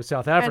Ferreira was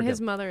South African. And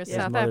his mother is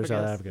South South African.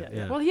 African.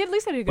 Yeah. Well, he at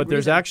least had a good But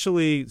there's reason.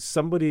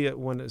 actually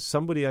when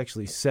somebody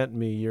actually sent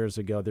me years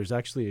ago, there's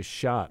actually a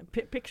shot.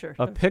 Picture.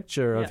 A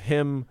picture of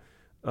him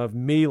of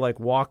me like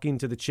walking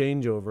to the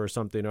changeover or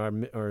something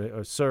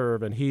or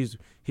serve, and he's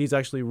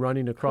actually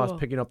running across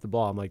picking up the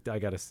ball. I'm like, I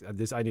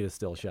need a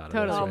still shot of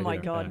Totally. this Oh right my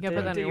here. God! Yeah,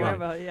 put that in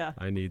your yeah.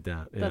 I need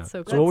that. Yeah. That's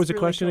so cool. So what was the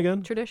That's really question cool.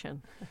 again?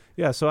 Tradition.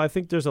 Yeah, so I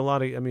think there's a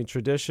lot of. I mean,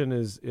 tradition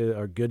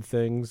are good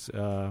things.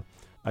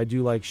 I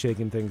do like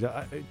shaking things.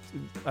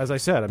 As I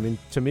said, I mean,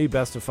 to me,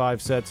 best of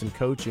 5 sets and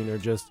coaching are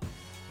just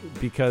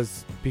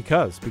because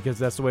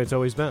that's the way it's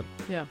always been.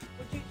 Yeah.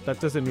 That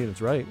doesn't mean it's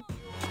right.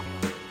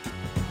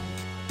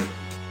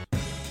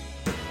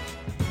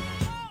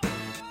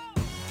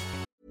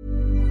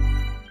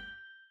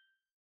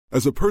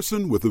 As a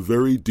person with a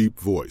very deep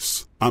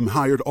voice, I'm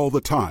hired all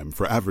the time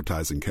for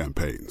advertising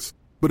campaigns.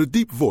 But a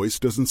deep voice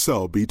doesn't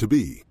sell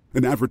B2B,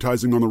 and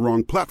advertising on the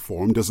wrong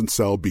platform doesn't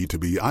sell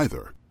B2B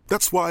either.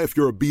 That's why if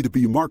you're a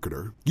B2B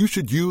marketer, you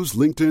should use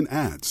LinkedIn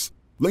ads.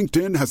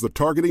 LinkedIn has the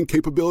targeting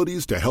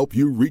capabilities to help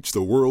you reach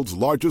the world's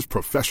largest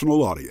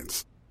professional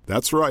audience.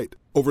 That's right,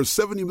 over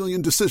 70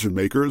 million decision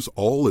makers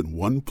all in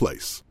one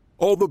place.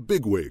 All the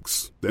big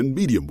wigs, then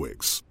medium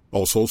wigs,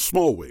 also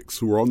small wigs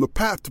who are on the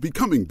path to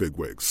becoming big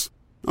wigs.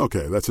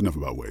 Okay, that's enough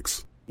about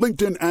wigs.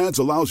 LinkedIn ads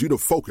allows you to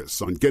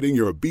focus on getting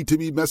your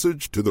B2B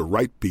message to the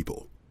right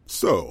people.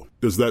 So,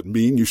 does that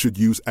mean you should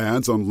use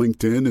ads on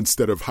LinkedIn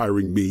instead of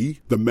hiring me,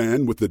 the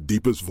man with the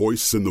deepest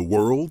voice in the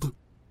world?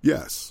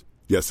 Yes.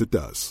 Yes, it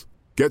does.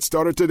 Get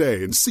started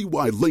today and see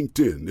why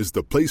LinkedIn is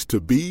the place to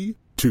be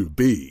to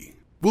be.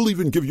 We'll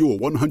even give you a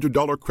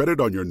 $100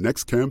 credit on your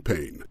next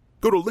campaign.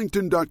 Go to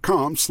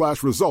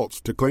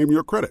linkedin.com/results to claim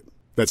your credit.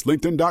 That's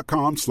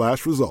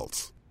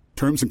linkedin.com/results.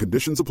 Terms and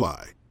conditions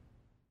apply.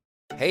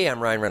 Hey, I'm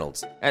Ryan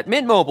Reynolds. At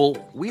Mint Mobile,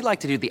 we like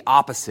to do the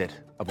opposite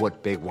of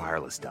what Big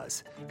Wireless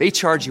does. They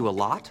charge you a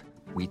lot,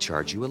 we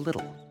charge you a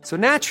little. So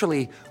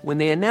naturally, when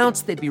they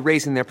announced they'd be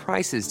raising their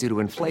prices due to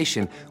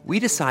inflation, we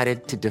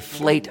decided to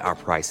deflate our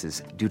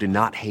prices due to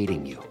not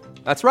hating you.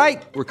 That's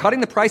right. We're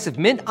cutting the price of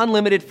Mint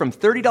Unlimited from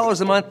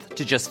 $30 a month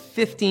to just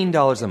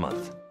 $15 a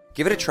month.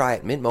 Give it a try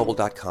at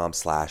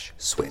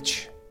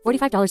mintmobile.com/switch.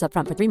 $45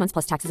 upfront for 3 months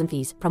plus taxes and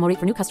fees. Promo rate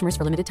for new customers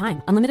for limited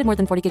time. Unlimited more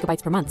than 40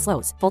 gigabytes per month.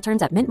 Slows full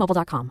terms at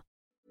mintmobile.com.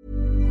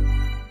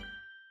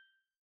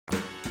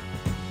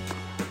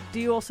 Do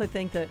you also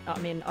think that, I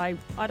mean, I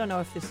don't know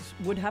if this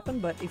would happen,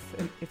 but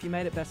if you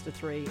made it best of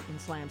 3 in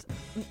slams,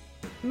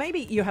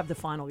 maybe you have the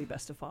final be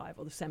best of 5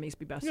 or the semis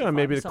be best of 5. Yeah,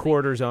 maybe the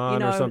quarters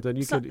on or something.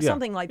 You could,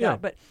 something like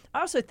that. But I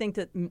also think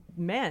that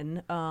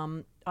men,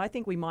 I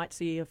think we might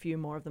see a few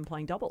more of them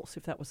playing doubles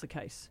if that was the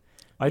case.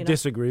 I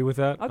disagree with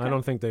that. Okay. I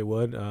don't think they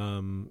would.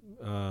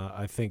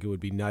 I think it would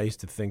be nice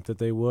to think that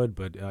they would,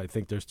 but I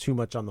think there's too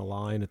much on the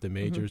line at the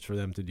majors for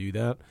them to do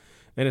that.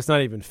 And it's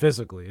not even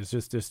physically. It's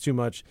just there's too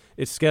much.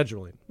 It's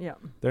scheduling. Yeah.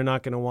 They're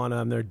not going to want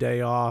on their day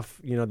off,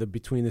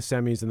 between the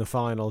semis and the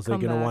finals. They're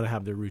Come going to back, want to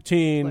have their play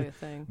routine. a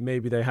thing.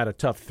 Maybe they had a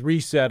tough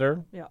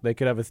 3-setter. Yeah. They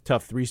could have a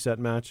tough 3-set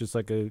match, just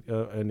like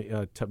not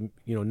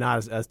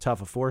as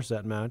tough a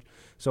 4-set match.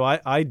 So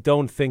I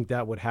don't think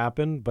that would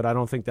happen, but I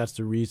don't think that's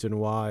the reason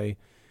why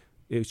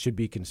it should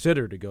be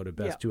considered to go to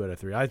best 2 out of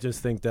 3. I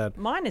just think that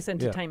mine is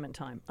entertainment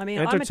time. I mean,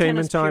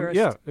 entertainment I'm a time. tennis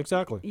purist. Yeah,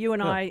 exactly. You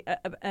and I,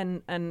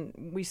 and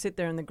we sit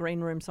there in the green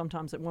room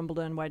sometimes at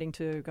Wimbledon waiting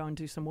to go and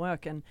do some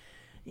work, and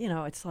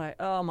it's like,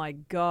 oh my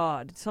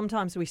God.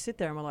 Sometimes we sit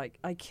there and we're like,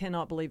 I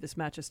cannot believe this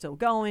match is still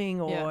going,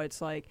 or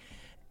it's like.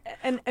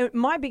 And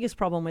my biggest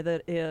problem with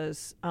it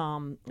is,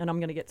 and I'm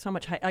going to get so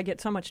much hate. I get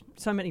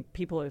so many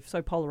people are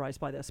so polarized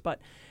by this, but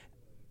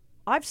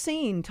I've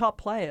seen top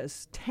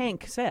players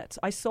tank sets.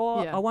 I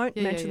saw, I won't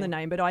mention the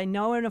name, but I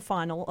know in a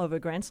final of a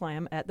Grand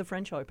Slam at the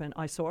French Open,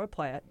 I saw a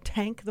player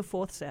tank the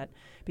 4th set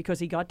because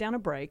he got down a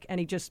break and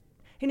he didn't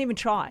even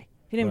try.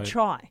 He didn't even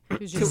try He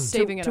was just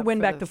saving it to up win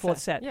for back the the 4th fifth.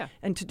 set Yeah.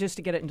 and just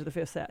to get it into the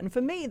 5th set. And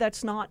for me,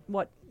 that's not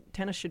what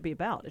tennis should be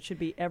about. It should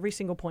be every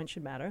single point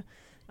should matter.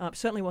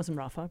 Certainly wasn't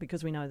Rafa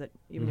because we know that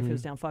even if he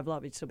was down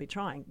 5-love, he'd still be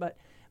trying. But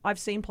I've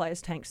seen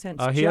players tank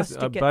sets just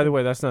to get. By the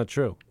way, that's not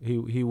true.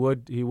 He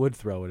would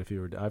throw it if he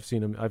were. I've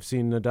seen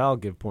Nadal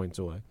give points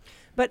away.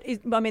 But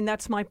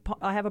that's my.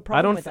 I have a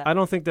problem with that. I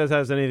don't think that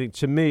has anything.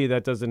 To me,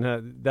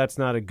 that's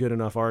not a good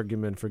enough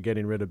argument for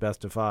getting rid of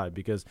best of 5.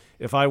 Because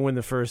if I win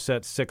the first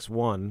set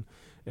 6-1,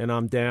 and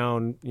I'm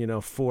down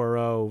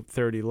 4-0,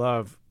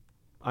 30-love.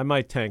 I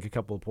might tank a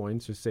couple of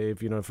points to save,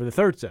 for the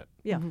 3rd set.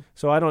 Yeah.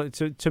 So I don't.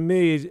 To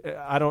me,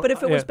 I don't. But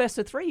if it was best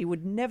of 3, you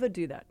would never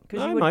do that.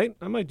 I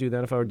might do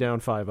that if I were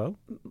down 5-0.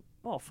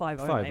 Well,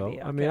 5-0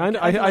 maybe. I Okay. mean,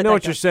 I know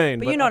what you're saying,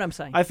 but you know what I'm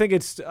saying. I think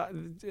it's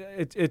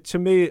it to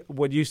me.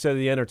 What you said,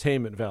 the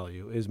entertainment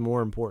value is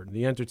more important.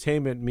 The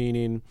entertainment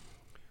meaning,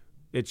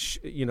 it's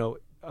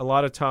a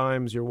lot of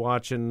times you're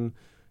watching,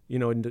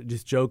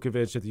 just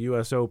Djokovic at the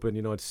U.S. Open.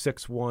 It's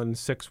 6-1,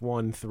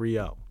 6-1,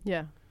 3-0.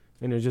 Yeah.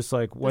 And you're just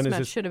like, when this is match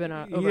this? should have been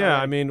over. Yeah,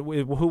 I already.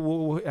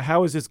 mean,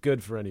 how is this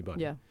good for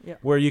anybody? Yeah.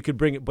 Where you could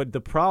bring it, but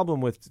the problem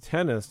with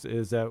tennis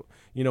is that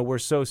we're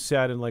so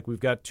set and like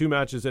we've got 2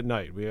 matches at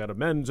night. We got a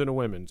men's and a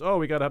women's. Oh,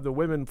 we got to have the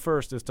women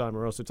first this time,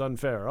 or else it's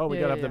unfair. Oh, we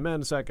got to have the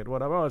men second.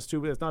 Whatever. Oh, it's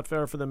not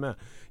fair for the men.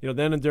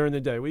 Then and during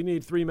the day, we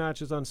need 3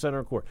 matches on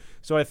center court.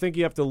 So I think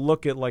you have to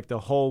look at like the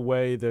whole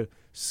way the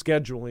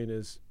scheduling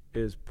is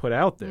put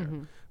out there,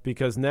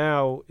 because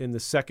now in the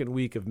second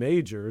week of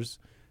majors,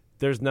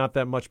 there's not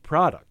that much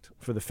product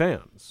for the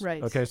fans.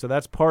 Right. Okay, so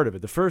that's part of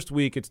it. The first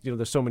week, it's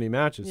there's so many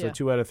matches, so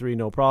 2 out of 3,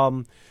 no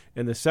problem.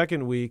 And the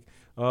second week,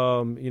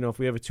 if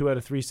we have a 2 out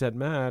of 3 set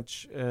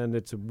match and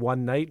it's a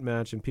one-night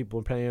match and people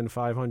are paying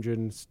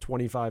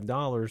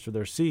 $525 for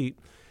their seat,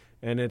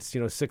 and it's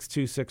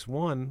 6-2,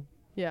 6-1.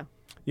 Yeah.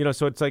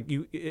 So it's like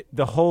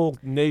the whole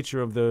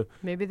nature of the.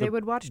 Maybe they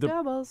would watch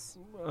doubles.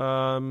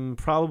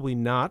 Probably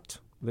not.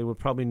 They would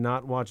probably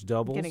not watch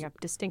doubles. Getting a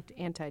distinct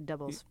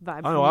anti-doubles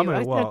vibe Oh, from you.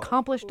 I'm an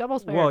accomplished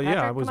doubles player. Well,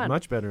 Patrick, I was come on.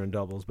 much better in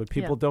doubles, but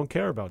people don't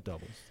care about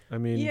doubles. I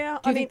mean, Yeah,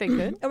 Do you think they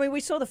could? I mean, we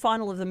saw the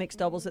final of the mixed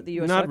doubles at the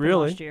U.S. Not Open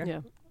really. last year.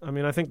 Yeah. I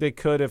mean, I think they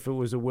could if it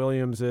was a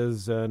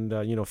Williams's and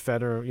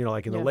Federer.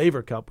 Like in the Yeah.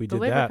 Laver Cup, we The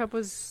did Laver that. Cup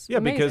was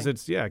because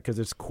amazing. because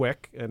it's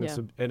quick and Yeah.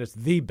 it's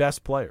the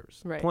best players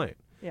Right. playing.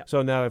 Yeah.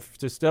 So now, if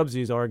to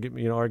Stubbsy's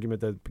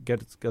argument that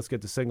let's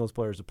get the singles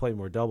players to play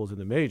more doubles in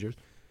the majors,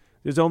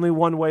 there's only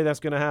one way that's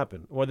going to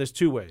happen, or there's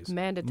 2 ways: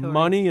 Mandatory.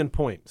 money and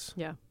points.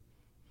 Yeah.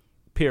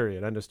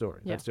 Period. End of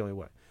story. Yeah. That's the only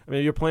way. I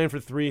mean, you're playing for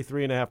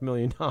 $3.5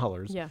 million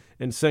Yeah.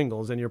 in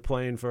singles, and you're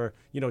playing for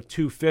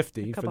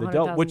 $250 for the $200,000,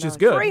 double, which is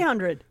good.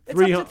 300. It's up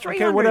to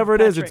 300. Okay, whatever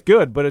it is, it's Patrick.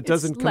 good, but it It's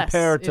doesn't less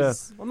compare to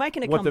is- We're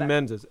making a what the comeback.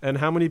 men's is. And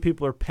how many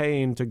people are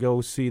paying to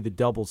go see the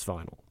doubles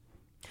final?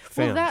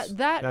 Well, Fans.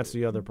 that that's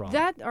the other problem.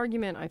 That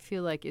argument, I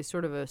feel like, is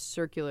sort of a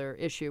circular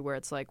issue where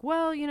it's like,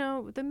 well,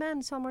 the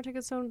men sell more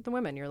tickets than the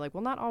women. You're like,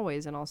 well, not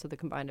always, and also the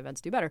combined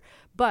events do better.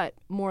 But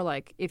more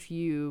like if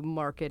you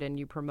market and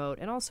you promote,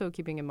 and also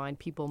keeping in mind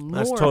people more.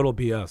 That's total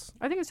BS.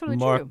 I think it's totally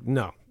true.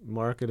 No,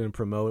 market and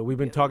promote. We've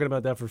been talking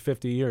about that for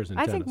 50 years in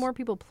I tennis. think more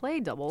people play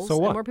doubles. So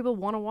what? And more people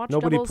want to watch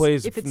Nobody doubles.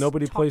 plays. If it's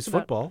Nobody talked plays about.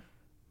 football.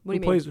 What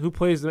do you mean? Who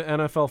plays the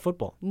NFL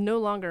football? No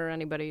longer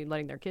anybody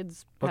letting their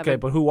kids have Okay, a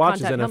but who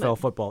watches contact NFL helmet.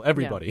 football?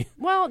 Everybody. Yeah.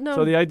 Well, no.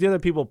 So the idea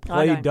that people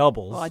play don't.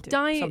 doubles Well, I do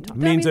Dying-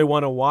 sometimes. means I they mean-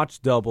 want to watch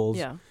doubles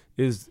Yeah.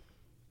 is,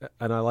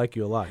 and I like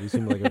you a lot. You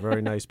seem like a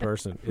very nice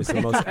person. It's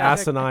the most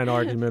asinine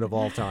argument of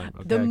all time.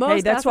 Okay? The most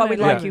Hey, that's why we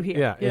asinine like you here.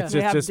 Yeah, Yeah. it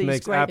We have just these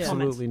makes great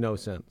absolutely no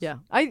sense. Yeah,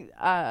 I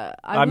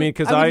I mean,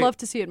 'cause I would I- love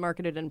to see it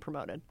marketed and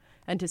promoted,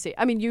 and to see.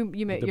 I mean, you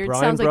may. The it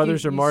Bryan sounds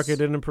brothers like are you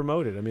marketed and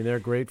promoted. I mean, they're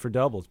great for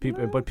doubles.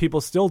 But people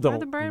still Are don't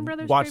the Bryan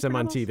brothers watch great them for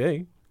on doubles?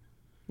 TV.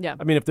 Yeah,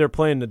 I mean, if they're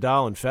playing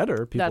Nadal and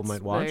Federer, people that's,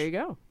 might watch. There you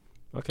go.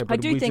 Okay, but I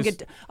do we think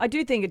just, I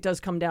do think it does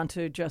come down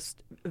to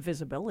just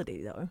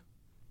visibility, though.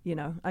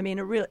 I mean,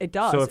 it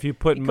does. So if you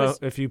put because-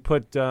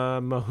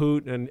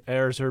 Mahout and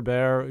Ayers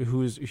Herbert,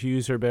 who's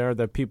Hughes Herbert,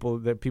 that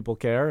people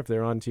care if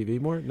they're on TV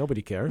more.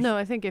 Nobody cares. No,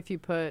 I think if you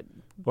put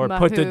Or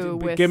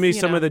Mahou with, give me you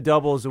some know, of the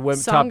doubles, top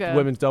Tsonga.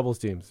 women's doubles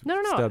teams. No.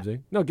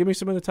 Stubbsy. No, give me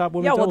some of the top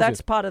women's yeah, well, doubles that's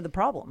teams. part of the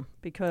problem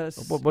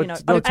because Well, but no,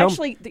 tell me-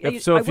 actually,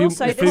 if I will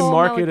say if this. we Paul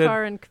marketed,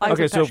 Malakar and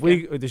okay, so if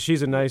Peshka.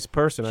 she's a nice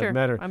person. Sure, I've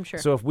met her. I'm sure.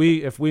 So if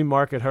we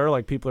market her,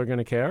 like people are going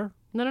to care.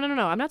 No.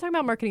 I'm not talking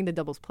about marketing the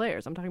doubles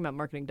players. I'm talking about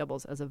marketing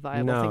doubles as a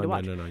viable thing to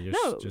watch. No.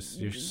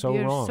 You're so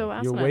you're wrong. so You're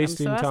asinine.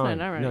 wasting I'm so time.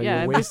 asinine. All right. No, Yeah,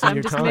 you're I'm wasting I'm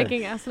your just time.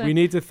 making asinine. We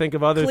need to think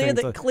of other Clear things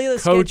the- like clear the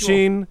schedule.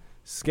 coaching,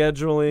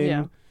 scheduling.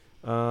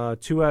 Yeah.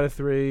 2 out of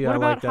 3. What I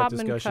about like that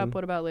Hopman discussion. Cup?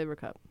 What about Laver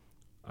Cup?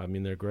 I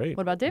mean, they're great.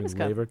 What about Davis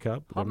Cup? Laver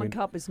Cup. I Hopman mean,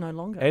 Cup is no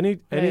longer. any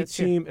it's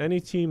true.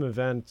 team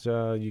event,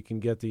 you can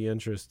get the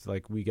interest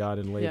like we got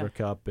in Laver Yeah.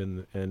 Cup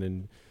and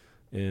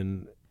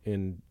in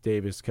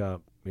Davis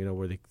Cup.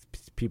 Where the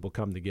people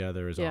come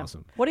together is Yeah.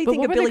 awesome. What do you But think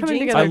what of were they Billie coming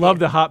Jean's? together I love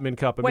the Hopman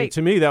Cup. I mean, Wait.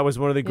 to me, that was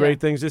one of the great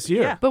Yeah. things this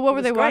year. Yeah. But what it were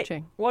was they great.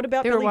 watching? What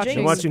about They were Billie watching-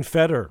 They're Jean's? watching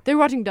Federer They were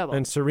watching doubles.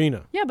 and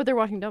Serena. Yeah, but they're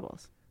watching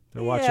doubles.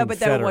 They're Yeah, watching but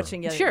they Federer. were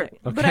watching. Sure,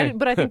 Okay.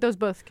 but I think those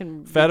both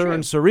can. be Federer true.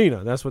 and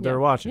Serena. That's what Yeah. they're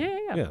watching.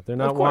 Yeah. They're Of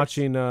not course.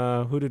 watching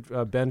who did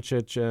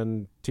Bencic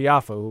and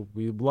Tiafoe. Who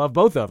we love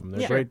both of them.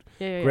 They're Yeah. great,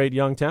 Yeah. great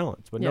young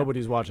talents. But Yeah.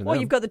 nobody's watching Well,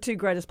 them. you've got the two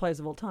greatest players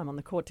of all time on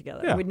the court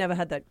together. Yeah. We'd never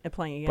had that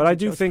playing against. But I each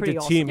do other. It's think pretty the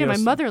awesome. team- Yeah, my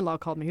Yes. mother-in-law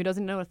called me, who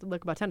doesn't know what to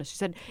look about tennis. She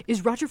said,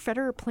 "Is Roger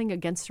Federer playing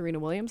against Serena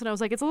Williams?" And I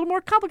was like, "It's a little more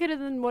complicated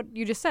than what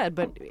you just said,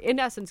 but in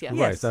essence, yes."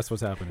 Right, that's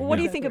what's happening. Well, what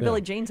do yeah. you think of Yeah.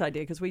 Billie Jean's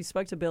idea? Because we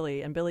spoke to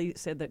Billie, and Billie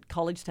said that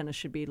college tennis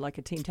should be like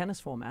a team tennis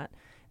format,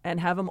 and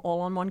have them all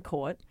on one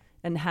court,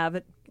 and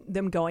have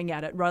them going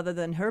at it, rather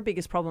than her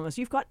biggest problem is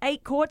you've got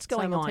 8 courts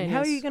going on. How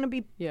are you Simultaneous. going to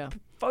be Yeah.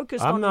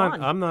 focused I'm on not.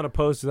 one? I'm not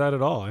opposed to that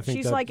at all. I think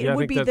She's that, like, yeah, I it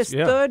would think be the that's-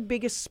 yeah. third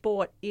biggest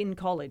sport in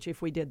college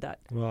if we did that.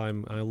 Well,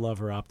 I love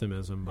her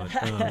optimism, but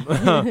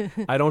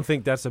I don't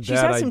think that's a She's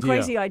bad had some idea.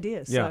 crazy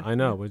ideas. Yeah, so. I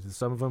know. But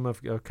some of them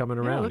are coming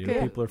around. look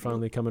at- People are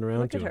finally coming around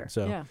Look to at it. her.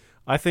 So Yeah.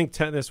 I think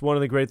tennis. One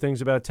of the great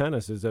things about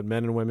tennis is that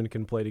men and women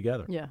can play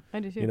together. Yeah, I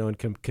do too. And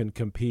can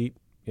compete.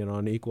 On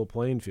an equal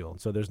playing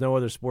field. So there's no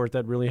other sport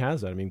that really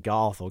has that. I mean,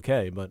 golf,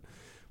 okay, but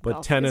But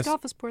golf. tennis, Is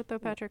golf a sport though,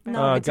 Patrick?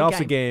 No, it's a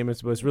golf's game.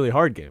 It's a really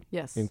hard game.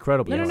 Yes.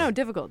 Incredibly No, hard.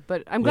 difficult.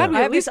 But I'm glad we I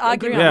at have least this agree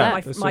argument on Yeah,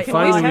 that. with so my-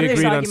 finally I have we this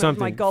agreed on argument with my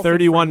something. golfing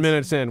 31 friends.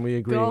 minutes in, we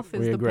agree. Golf is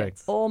we the agree.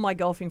 pits. All my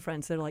golfing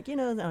friends, they're like,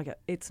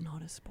 it's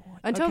not a sport.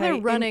 Until okay? they're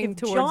And running if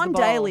towards John the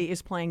ball. Daly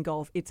is playing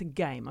golf, it's a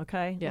game,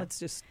 okay? Yeah. Let's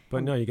just...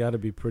 But no, you got to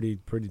be pretty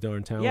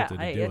darn talented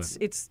hey, to do it's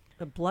it. it's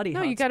a bloody No,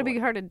 hard you got to be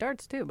sport. hard at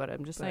darts too. But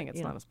I'm just But, saying it's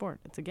you not know. a sport.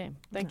 It's a game.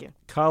 Thank you.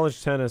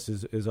 College tennis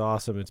is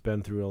awesome. It's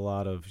been through a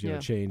lot of Yeah.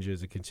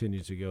 changes. It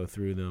continues to go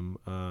through them.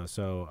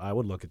 So I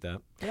would look at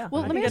that. Yeah,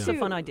 Well, I let me think ask that's a you-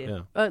 fun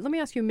idea. Yeah. Let me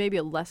ask you maybe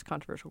a less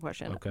controversial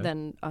question Okay.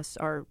 than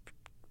our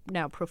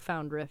now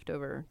profound rift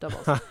over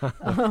doubles.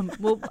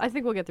 Well, I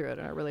think we'll get through it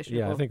in our relationship.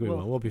 Yeah, I think we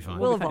will. We'll be fine.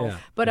 We'll be fine. evolve. Yeah.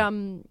 But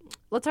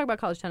let's talk about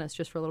college tennis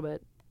just for a little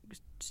bit.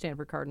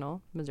 Stanford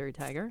Cardinal, Missouri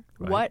Tiger.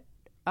 Right. What?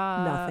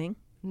 Nothing.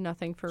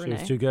 Nothing for She Renee.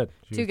 was too good.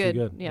 She Too was good. Too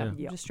good. Yeah,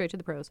 Yeah. just straight to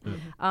the pros.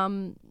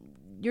 Mm-hmm.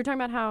 You're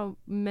talking about how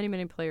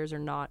many players are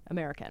not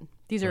American.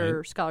 These are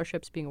Right.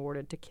 scholarships being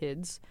awarded to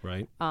kids.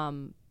 Right.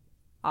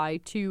 I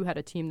too had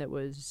a team that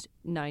was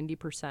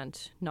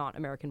 90% not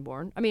American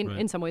born. I mean, Right.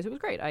 in some ways it was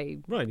great. I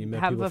Right, you met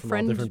have people a from all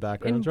friend different in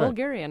backgrounds, right.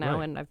 Bulgaria now,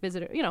 Right. and I've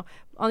visited.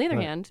 On the other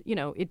Right. hand,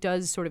 it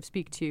does sort of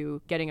speak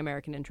to getting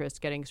American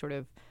interest, getting sort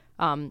of,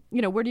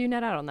 where do you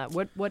net out on that?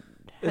 What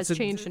has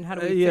changed, and how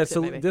do we fix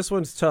it? Maybe? This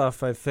one's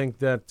tough. I think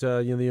that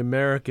the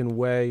American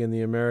way and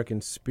the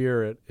American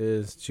spirit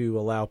is to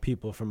allow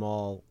people from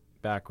all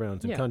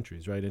backgrounds and Yeah.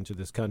 countries right into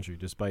this country,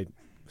 despite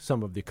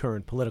some of the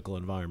current political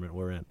environment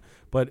we're in.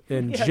 But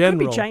in Yeah, it could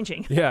be general,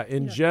 changing. Yeah,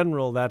 in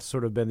general, that's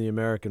sort of been the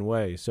American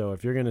way. So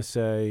if you're going to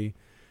say,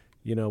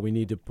 we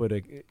need to put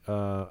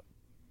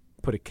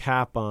a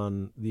cap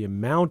on the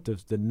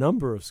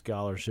number of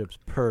scholarships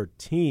per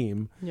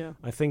team, Yeah.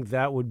 I think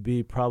that would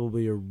be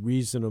probably a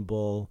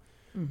reasonable,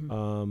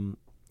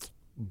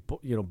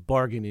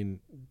 bargaining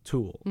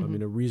tool. I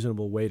mean, a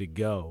reasonable way to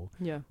go.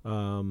 Yeah.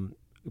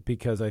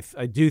 Because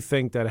I do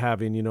think that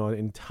having an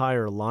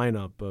entire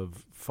lineup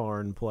of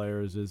foreign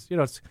players is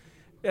it's,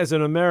 as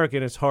an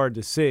American, it's hard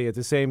to see. At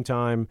the same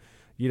time,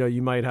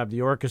 you might have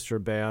the orchestra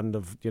band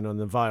of and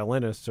the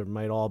violinists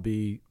might all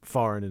be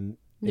foreign in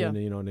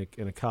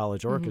a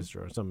college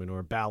orchestra or something,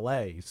 or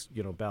ballet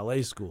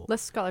school.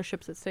 Less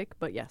scholarships at stake,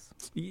 but yes.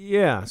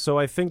 Yeah, so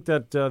I think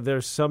that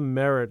there's some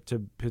merit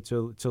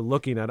to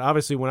looking at.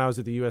 Obviously, when I was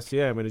at the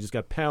USDA, it just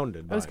got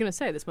pounded. I was going to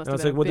say this must And I have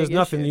was been like, well, a there's big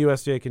nothing issue. the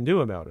USDA can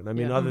do about it. I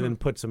mean, Yeah. other than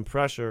put some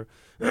pressure,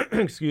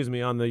 excuse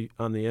me, on the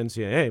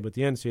NCAA. But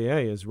the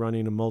NCAA is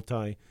running a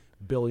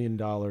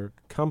multi-billion-dollar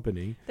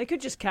company. They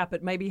could just cap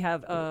it. Maybe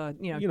have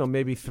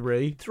Maybe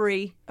three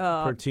three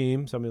per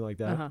team, something like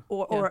that. Uh-huh.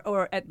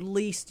 or at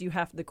least you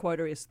have the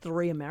quota is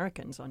 3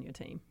 Americans on your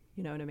team.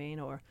 You know what I mean?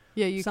 Or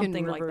Yeah, you something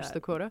can like reverse that. the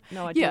quota.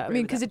 No, I do yeah, I agree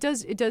mean, with because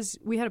that. it does.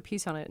 We had a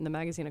piece on it in the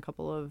magazine, a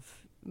couple of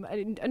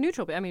a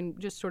neutral. I mean,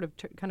 just sort of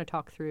kind of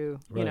talk through,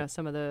 Right.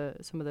 some of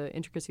the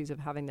intricacies of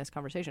having this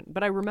conversation.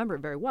 But I remember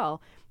it very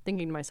well,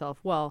 thinking to myself,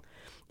 well,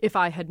 if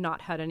I had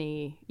not had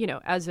any,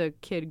 as a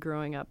kid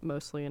growing up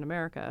mostly in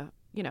America,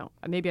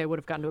 maybe I would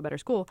have gotten to a better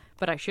school,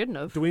 but I shouldn't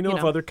have. Do we know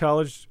if other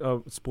college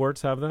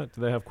sports have that? Do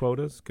they have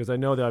quotas? Because I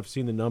know that I've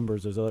seen the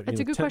numbers. There's That's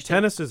a good question.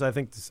 Tennis is, I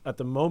think, at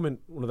the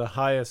moment, one of the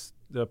highest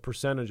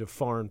percentage of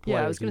foreign players.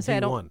 Yeah, I was going to say I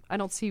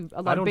don't see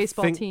a lot of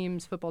baseball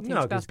teams, football teams,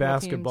 No, because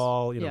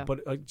basketball basketball,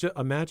 teams. Yeah. But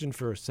imagine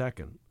for a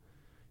second,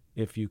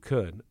 if you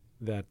could,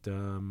 that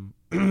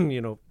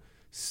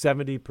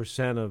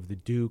 70% of the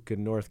Duke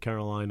and North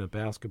Carolina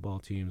basketball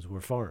teams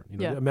were foreign.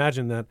 Yeah.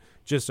 Imagine that.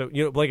 Just so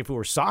like if it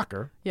were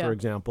soccer, Yeah. for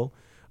example,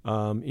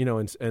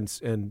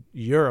 and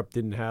Europe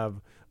didn't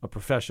have a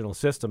professional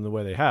system the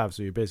way they have.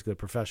 So you're basically a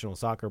professional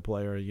soccer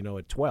player.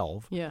 At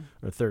 12 Yeah.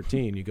 or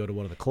 13, you go to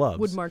one of the clubs.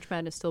 Would March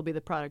Madness still be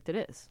the product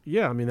it is?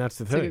 Yeah, I mean that's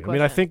the a thing. good I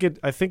mean, I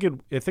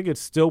question. think it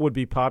still would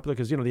be popular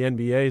because the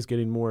NBA is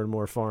getting more and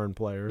more foreign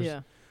players.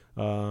 Yeah.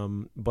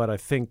 But I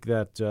think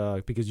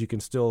that because you can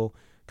still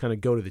kind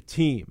of go to the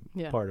team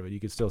Yeah. part of it, you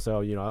can still say,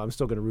 I'm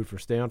still going to root for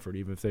Stanford,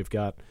 even if they've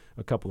got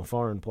a couple of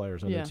foreign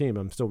players on Yeah. their team.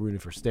 I'm still rooting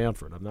for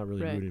Stanford. I'm not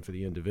really Right. rooting for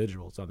the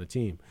individuals on the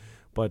team.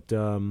 But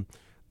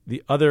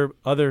the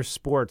other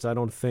sports, I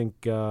don't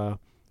think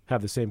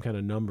have the same kind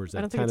of numbers I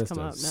that don't think it's tennis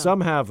come does. up, no.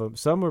 Some have them.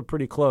 Some are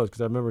pretty close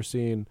because I remember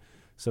seeing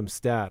some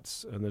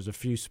stats, and there's a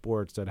few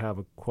sports that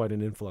have quite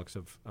an influx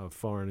of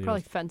foreign.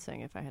 Probably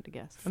fencing, if I had to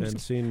guess. I'm just-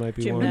 Fencing might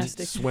be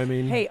Gymnastics. one.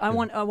 Swimming. Hey, I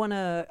Yeah. want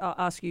to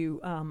ask you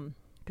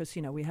because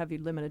we have you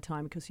limited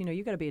time because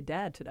you got to be a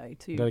dad today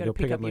too. You Gotta got go to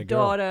pick pick up up my your girl.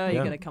 daughter. You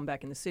Yeah. got to come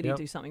back in the city, Yep.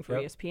 do something for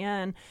Yep.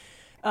 ESPN.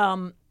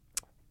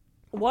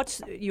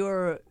 What's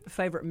your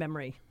favorite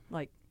memory,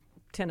 like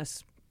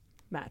tennis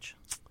match?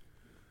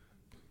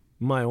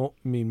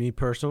 Me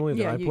personally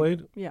that I you-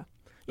 played.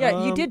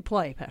 Yeah, you did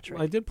play, Patrick.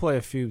 I did play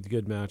a few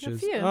good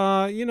matches. few.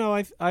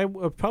 I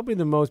probably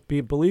the most,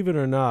 believe it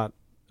or not,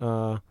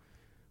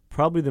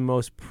 probably the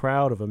most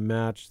proud of a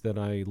match that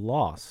I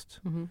lost,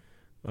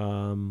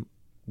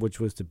 which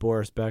was to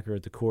Boris Becker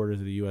at the quarters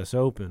of the U.S.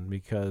 Open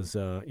because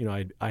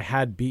I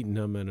had beaten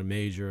him in a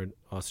major in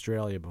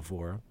Australia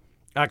before.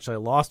 Actually, I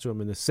lost to him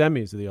in the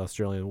semis of the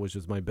Australian, which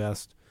was my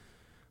best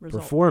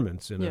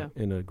performance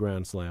in a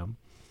Grand Slam.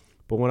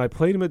 But when I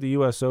played him at the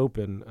U.S.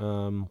 Open,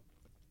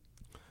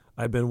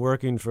 I'd been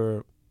working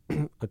for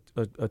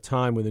a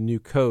time with a new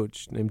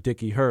coach named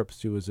Dickie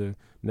Herbst, who was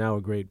now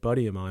a great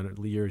buddy of mine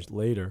years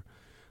later.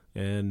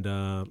 And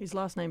his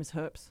last name is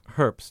Herbst.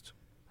 Herbst.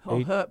 Oh,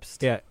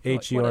 Herbst. Yeah,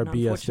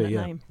 H-E-R-B-S-T.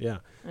 Yeah.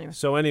 Anyway.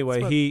 So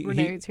anyway,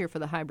 Renee's here for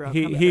the highbrow.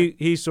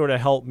 He sort of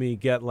helped me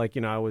get, like,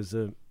 I was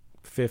a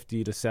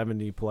 50 to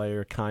 70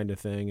 player kind of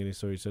thing, and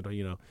he said,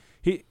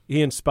 he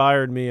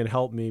inspired me and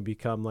helped me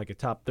become like a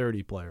top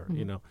 30 player,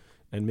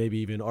 and maybe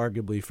even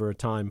arguably for a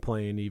time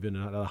playing even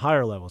at a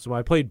higher level. So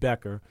I played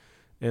Becker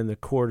in the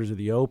quarters of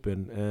the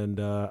Open, and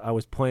I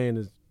was playing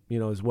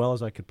as well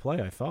as I could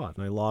play, I thought,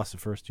 and I lost the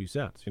first two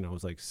sets. It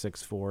was like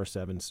 6-4,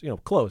 7,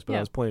 close, but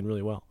I was playing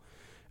really well.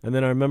 And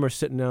then I remember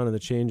sitting down in the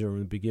change room in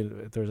the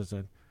beginning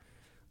Thursday.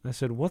 I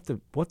said, "What the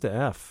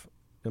f?"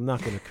 I'm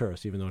not going to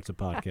curse, even though it's a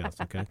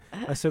podcast. Okay.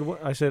 I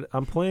said,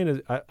 I'm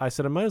playing. I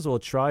said, I might as well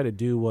try to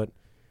do what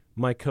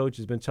my coach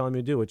has been telling me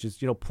to do, which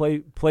is,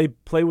 play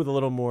with a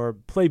little more,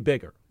 play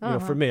bigger.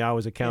 For me, I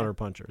was a counter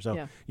puncher,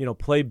 so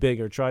play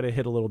bigger, try to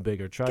hit a little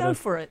bigger, go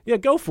for it. Yeah,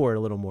 go for it a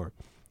little more.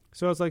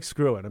 So I was like,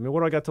 screw it. I mean, what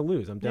do I got to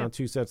lose? I'm down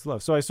 2 sets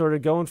left. So I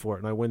started going for it,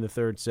 and I win the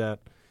third set.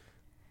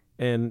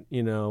 And,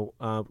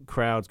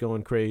 crowds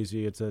going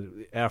crazy. It's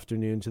an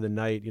afternoon to the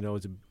night.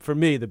 It's for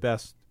me the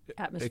best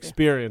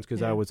experience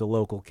because I was a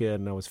local kid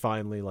and I was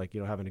finally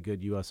having a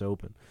good U.S.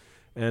 Open.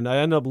 And I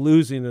ended up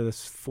losing in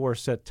this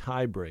 4-set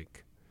tie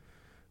break.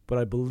 But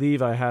I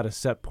believe I had a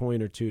set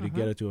point or two to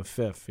get it to a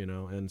fifth,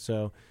 And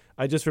so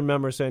I just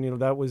remember saying,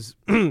 that was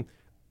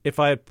if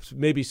I had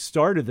maybe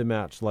started the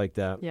match like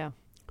that. Yeah.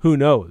 Who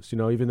knows?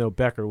 Even though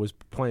Becker was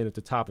playing at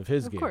the top of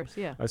his game. Of course,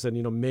 yeah. I said,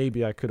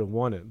 maybe I could have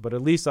won it. But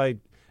at least I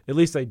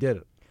did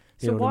it.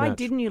 So why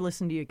didn't you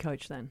listen to your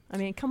coach then? I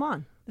mean, come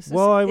on.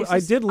 I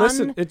did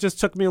listen. It just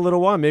took me a little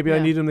while. Maybe I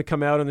needed him to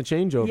come out in the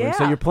changeover and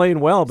say, "You're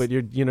playing well, but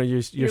you're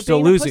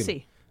still losing." A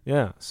pussy.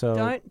 Yeah.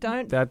 So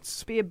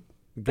don't be a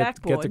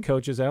get the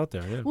coaches out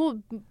there. Yeah.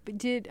 Well,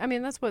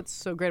 that's what's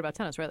so great about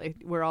tennis, right? Like,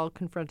 we're all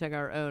confronting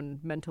our own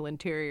mental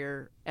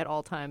interior at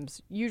all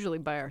times, usually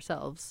by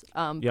ourselves.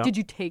 Did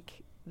you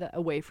take that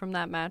away from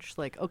that match?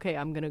 Like, okay,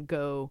 I'm gonna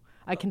go.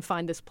 I can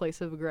find this place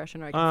of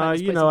aggression, or I can find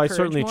this place of courage I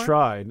certainly more.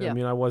 tried. Yeah. I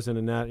mean, I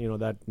wasn't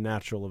that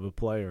natural of a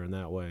player in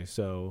that way.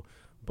 So,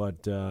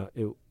 but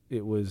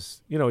it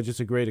was just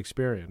a great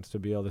experience to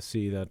be able to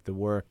see that the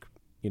work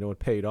it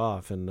paid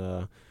off.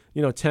 And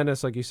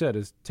tennis, like you said,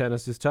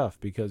 tennis is tough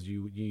because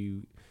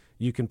you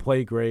can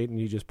play great and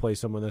you just play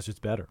someone that's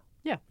just better.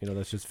 Yeah.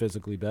 That's just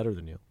physically better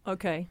than you.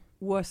 Okay.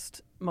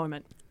 Worst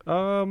moment.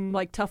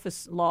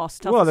 Toughest loss.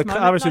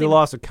 Obviously the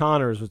loss of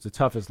Connors was the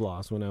toughest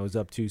loss when I was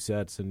up 2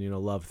 sets and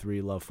love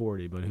 3, love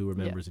 40. But who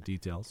remembers the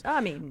details?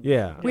 I mean, we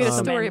had a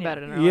story about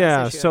it in our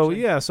last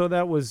issue, so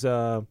that was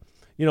the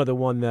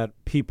one that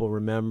people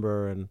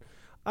remember, and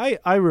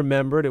I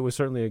remembered. It was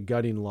certainly a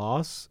gutting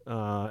loss.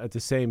 At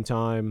the same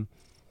time,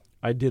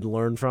 I did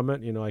learn from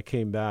it. I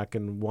came back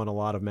and won a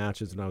lot of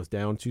matches, and I was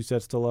down 2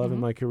 sets to love in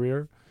my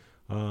career,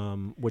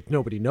 which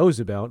nobody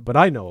knows about, but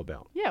I know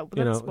about. Yeah,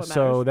 that's what matters.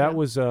 So that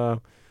was.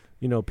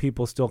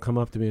 People still come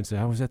up to me and say,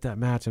 I was at that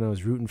match and I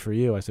was rooting for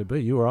you. I said,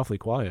 but you were awfully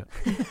quiet.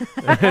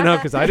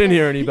 Because I didn't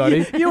hear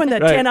anybody. You and the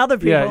 10 other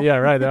people. Yeah,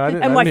 right.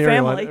 And my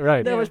family.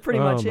 Right. That was pretty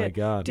much it. Oh, my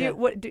God.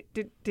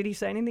 Did he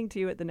say anything to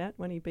you at the net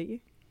when he beat you?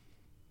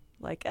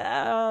 Like,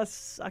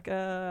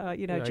 sucker,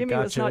 Jimmy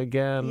was not...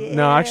 again. Yeah.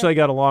 No, actually, I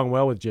got along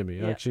well with Jimmy.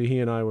 Yeah. Actually, he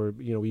and I were,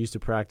 we used to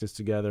practice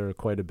together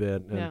quite a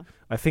bit. And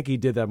I think he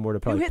did that more to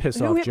probably piss off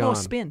John. Who hit more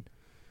spin?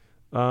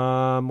 He had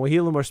a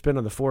little more spin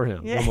on the forehand,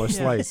 a little more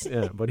slice.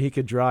 Yeah, but he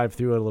could drive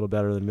through it a little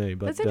better than me.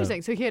 But that's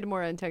interesting. So he had a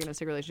more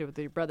antagonistic relationship with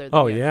your brother.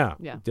 Than you. Yeah.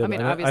 I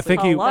mean, obviously, I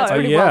think that's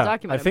pretty well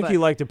documented. I think he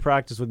liked to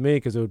practice with me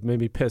because it would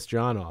maybe piss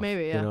John off.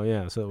 Maybe,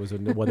 yeah. So it was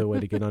another way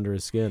to get under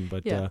his skin.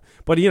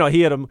 But he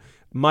had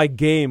my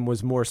game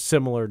was more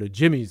similar to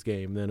Jimmy's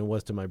game than it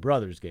was to my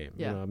brother's game.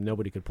 Yeah.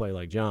 Nobody could play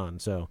like John,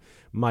 so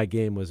my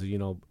game was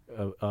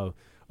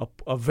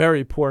a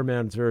very poor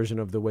man's version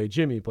of the way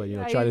Jimmy played.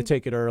 Try to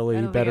take it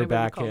early, better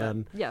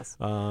backhand. Yes,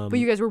 but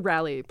you guys were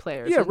rally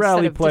players. Yeah,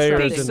 rally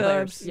players. Big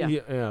serves.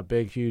 Yeah,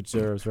 big, huge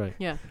serves, right.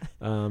 Yeah.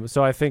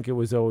 So I think it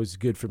was always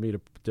good for me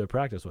to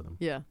practice with him.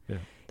 Yeah.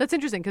 That's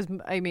interesting because,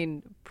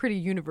 pretty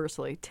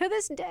universally, to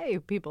this day,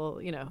 people,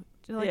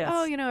 they're like,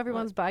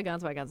 everyone's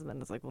bygones, and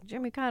then it's like, well,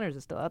 Jimmy Connors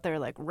is still out there,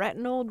 like,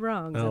 retting old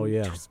wrongs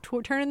and just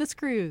turning the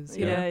screws.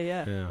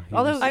 Yeah.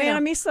 Although, I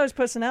miss those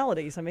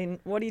personalities.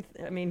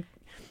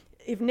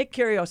 If Nick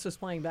Kyrgios was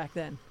playing back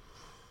then.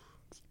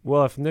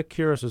 Well, if Nick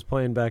Kyrgios was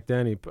playing back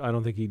then, I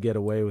don't think he'd get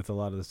away with a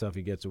lot of the stuff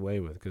he gets away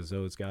with because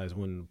those guys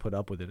wouldn't put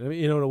up with it.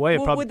 In a way,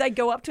 would they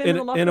go up to him in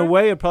the locker room? In a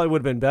way, it probably would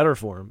have been better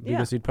for him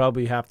because he'd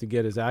probably have to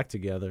get his act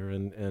together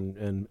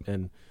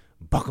and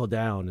buckle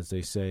down, as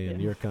they say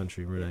in your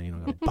country.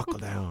 Buckle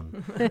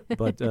down.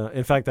 But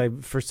in fact,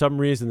 for some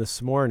reason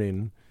this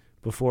morning,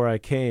 before I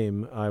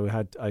came,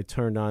 I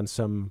turned on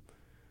some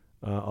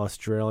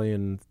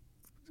Australian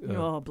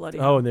bloody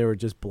Oh, hell. and they were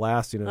just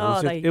blasting it.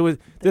 Oh,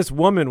 This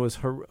woman was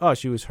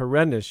she was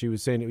horrendous. She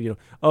was saying,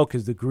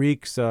 because the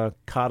Greeks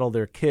coddle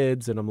their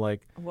kids, and I'm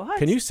like, What?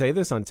 Can you say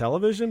this on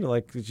television?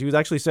 Like, she was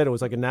actually said it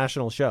was like a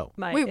national show.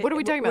 Mate, Wait, what are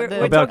we talking about?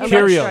 we're About talking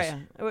Kyrgios.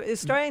 Australia.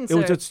 Australians It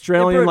was are- an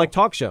Australian they're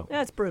talk show. brutal.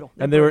 Yeah, it's brutal.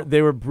 And They're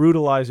they were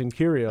brutalizing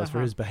Kyrgios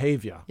for his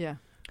behavior. Yeah.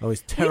 Oh,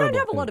 he's You terrible. don't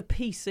have a lot of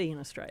PC in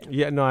Australia.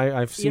 Yeah, no,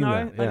 I've seen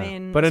that. Yeah. I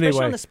mean, but especially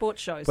anyway, on the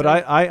sports shows. But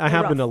they're- I they're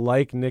happen to rough.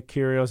 like Nick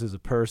Kyrgios as a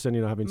person.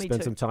 Having Me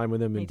spent too. some time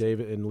with him Me in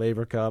too.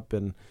 Laver Cup,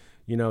 and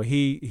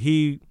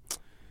he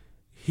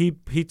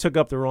took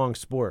up the wrong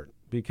sport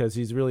because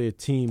he's really a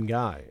team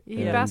guy.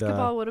 And,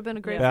 Basketball would have been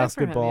a great fit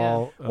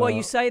basketball. for him. Well,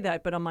 you say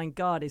that, but oh my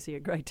God, is he a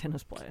great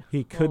tennis player?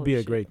 He could be Holy a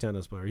shit. great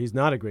tennis player. He's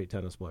not a great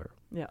tennis player.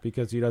 Yeah.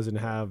 Because he doesn't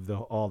have the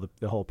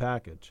whole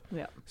package.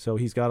 Yeah. So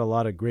he's got a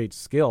lot of great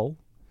skill,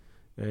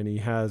 and he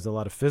has a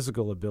lot of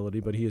physical ability,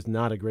 but he is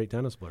not a great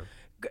tennis player.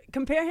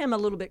 Compare him a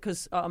little bit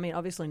because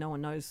obviously no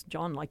one knows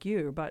John like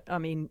you, but I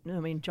mean,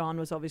 John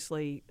was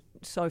obviously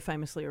so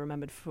famously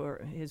remembered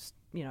for his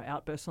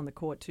outbursts on the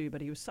court too,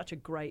 but he was such a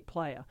great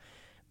player.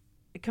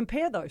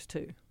 Compare those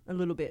two a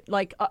little bit.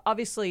 Like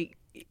obviously,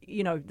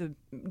 the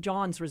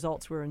John's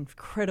results were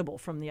incredible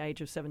from the age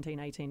of 17,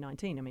 18,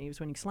 19. I mean, he was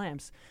winning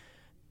slams.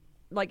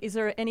 Like, is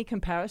there any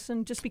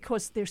comparison? Just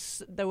because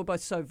they were both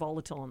so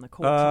volatile on the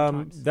court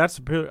sometimes. That's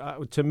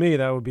to me,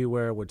 that would be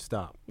where it would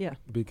stop. Yeah.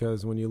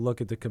 Because when you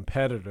look at the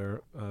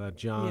competitor that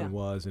John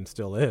was and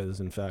still is,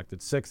 in fact,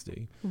 at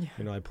 60,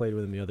 I played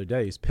with him the other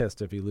day. He's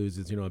pissed if he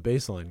loses, a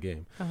baseline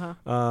game.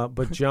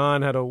 But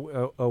John had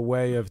a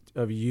way of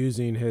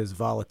using his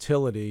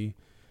volatility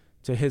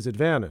to his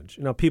advantage.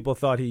 People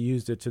thought he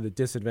used it to the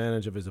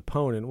disadvantage of his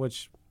opponent,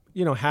 which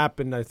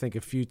happened, I think,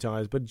 a few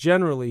times. But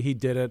generally, he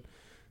did it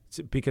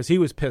because he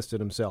was pissed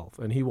at himself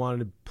and he wanted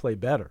to play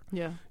better.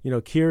 Yeah.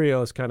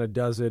 Kyrgios kind of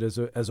does it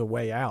as a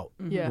way out,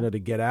 Yeah. to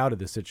get out of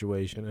the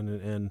situation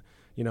and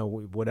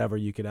whatever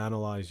you could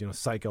analyze,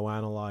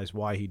 psychoanalyze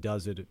why he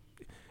does it.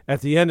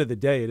 At the end of the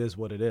day, it is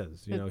what it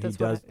is. He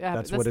does.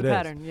 That's what it the is.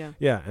 pattern, yeah.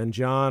 Yeah, and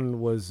John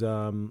was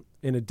in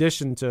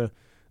addition to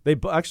they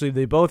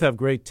both have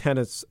great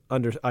tennis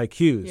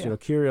IQs. Yeah.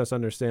 Kyrgios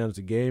understands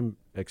the game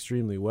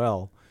extremely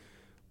well.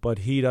 But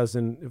he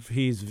doesn't.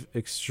 He's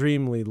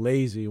extremely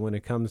lazy when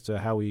it comes to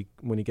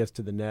when he gets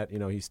to the net.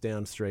 He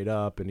stands straight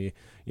up and he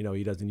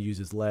doesn't use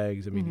his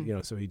legs. I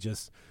mean, so he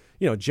just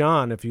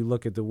John. If you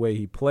look at the way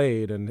he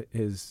played and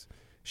his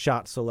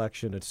shot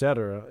selection,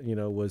 etc.,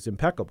 was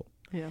impeccable.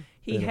 Yeah.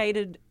 He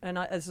hated, and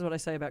this is what I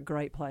say about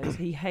great players.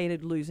 He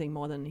hated losing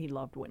more than he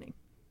loved winning.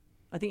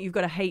 I think you've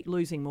got to hate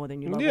losing more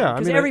than you love winning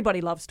because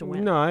everybody loves to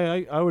win. No,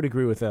 I would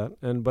agree with that.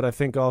 But I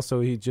think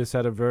also he just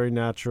had a very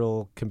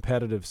natural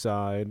competitive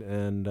side,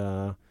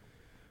 and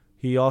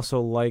he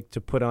also liked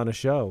to put on a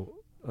show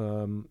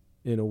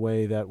in a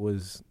way that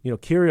was,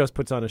 Kyrgios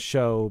puts on a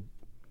show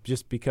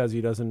just because he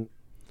doesn't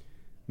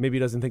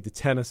think the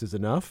tennis is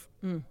enough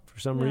for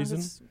some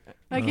reason.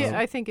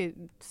 I think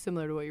it's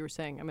similar to what you were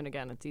saying. I mean,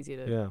 again, it's easy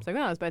to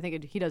psychoanalyze, but I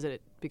think he does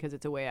it because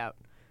it's a way out.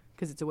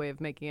 Because it's a way of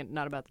making it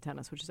not about the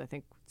tennis, which is, I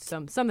think,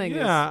 something.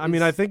 Yeah, I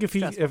mean, I think if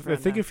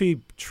he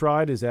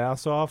tried his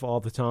ass off all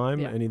the time,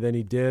 Yeah. and then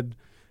he did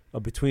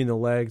between the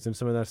legs and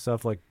some of that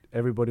stuff, like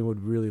everybody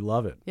would really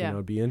love it. Yeah.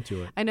 Be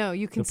into it. I know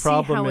you can The see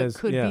how problem it is,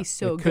 could be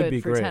so it could good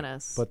be for great,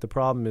 tennis. but the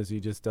problem is he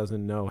just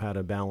doesn't know how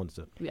to balance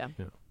it. Yeah.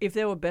 If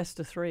there were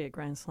best of three at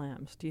Grand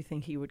Slams, do you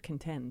think he would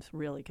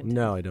really contend?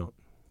 No, I don't.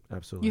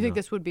 Absolutely. You think not.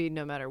 this would be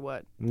no matter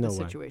what No the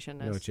way.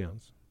 situation is? No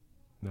chance.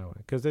 No way.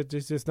 Because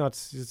it's just not.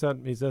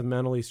 He's not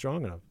mentally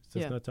strong enough. It's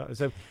just not. It's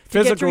To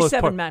physical get through is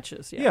 7 part,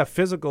 matches. Yeah,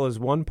 physical is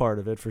one part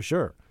of it for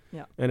sure.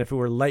 Yeah. And if it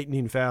were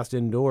lightning fast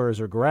indoors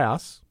or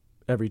grass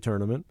every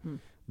tournament,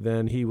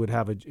 then he would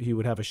have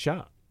a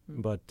shot.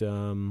 But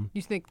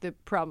You think the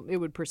problem it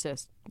would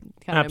persist?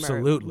 Kind of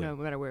absolutely, no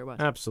matter where it was.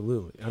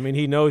 Absolutely. I mean,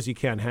 he knows he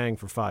can't hang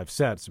for 5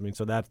 sets. I mean,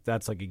 so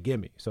that's like a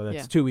gimme. So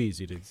that's too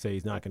easy to say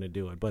he's not going to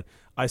do it. But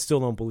I still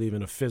don't believe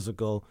in a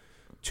physical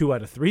 2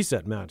 out of 3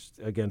 set match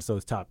against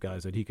those top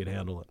guys that he could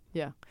handle it.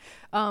 Yeah.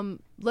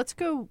 Let's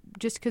go,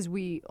 just because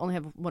we only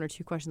have 1 or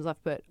 2 questions left,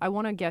 but I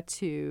want to get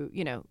to,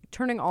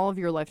 turning all of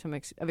your lifetime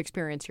of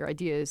experience, your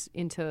ideas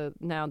into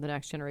now the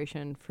next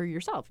generation for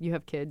yourself. You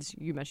have kids.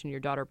 You mentioned your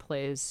daughter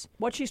plays.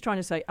 What she's trying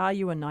to say, are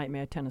you a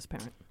nightmare tennis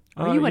parent?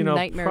 Are you a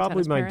nightmare probably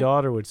tennis my parent?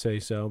 daughter would say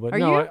so, but Are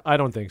no, you? I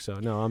don't think so.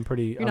 No, I'm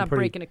pretty. You're I'm not pretty,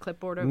 breaking a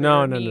clipboard over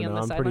No, me on the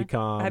I'm sideline? pretty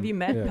calm. Have you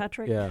met Yeah,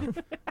 Patrick? Yeah.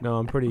 No,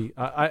 I'm pretty.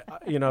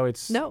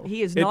 It's No.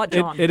 He is not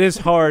John. It is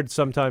hard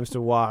sometimes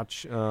to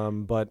watch,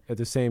 but at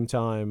the same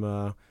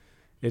time,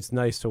 it's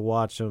nice to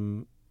watch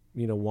them.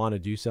 Want to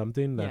do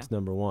something. That's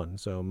number one.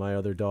 So my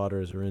other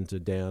daughters are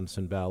into dance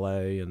and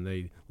ballet, and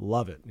they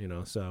love it.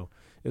 So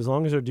as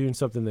long as they're doing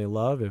something they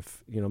love.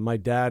 If my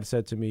dad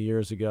said to me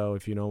years ago,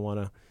 if you don't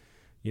want to.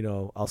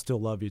 I'll still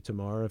love you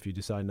tomorrow if you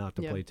decide not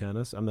to play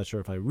tennis. I'm not sure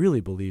if I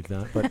really believe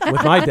that, but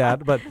with my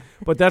dad, but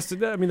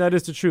that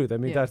is the truth. I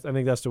mean, I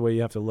think that's the way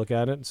you have to look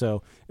at it.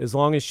 So as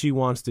long as she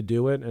wants to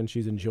do it and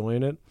she's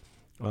enjoying it,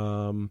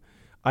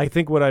 I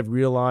think what I've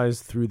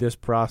realized through this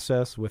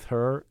process with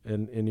her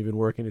and even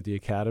working at the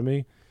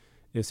academy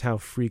is how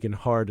freaking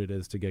hard it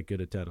is to get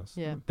good at tennis.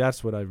 Yeah.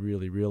 That's what I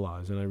really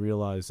realized. And I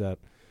realized that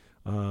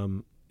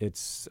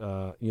it's,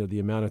 the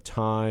amount of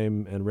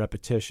time and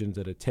repetitions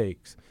that it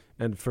takes.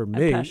 And for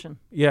me, passion.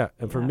 Yeah.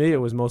 And for me, it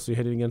was mostly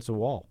hitting against a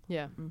wall.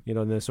 Yeah. And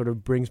then it sort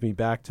of brings me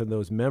back to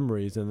those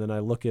memories. And then I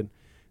look at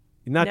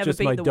not Never just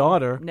beat my the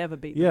daughter. wall. Never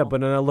beat the Yeah, wall.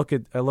 but then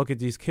I look at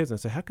these kids and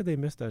I say, how could they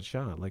miss that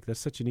shot? Like, that's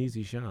such an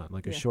easy shot,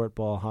 like a short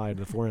ball high to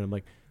the forehand. I'm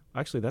like,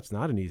 actually, that's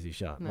not an easy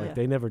shot. Like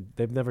they've never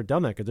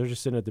done that because they're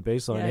just sitting at the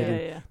baseline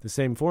hitting the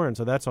same forehand.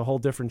 So that's a whole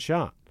different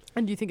shot.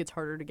 And do you think it's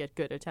harder to get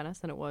good at tennis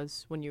than it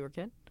was when you were a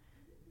kid?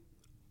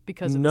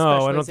 Because of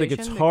No, I don't think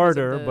it's specialization, because of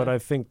harder, the but I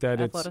think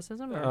that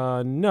athleticism,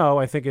 no,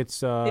 I think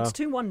it's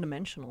too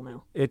one-dimensional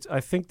now.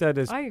 I think that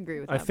is. I agree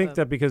with I that, think but-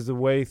 that because the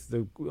way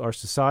our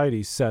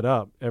society's set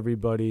up,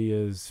 everybody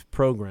is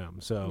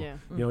programmed. So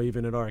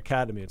even at our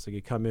academy, it's like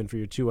you come in for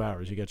your 2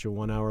 hours, you get your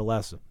 1 hour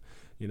lesson.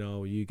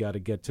 You got to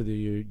get to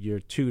your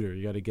tutor,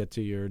 you got to get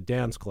to your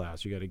dance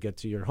class, you got to get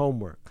to your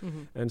homework,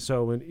 and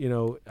so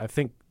I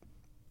think.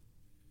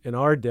 In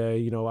our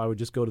day, I would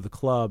just go to the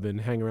club and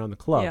hang around the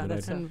club. Yeah,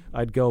 and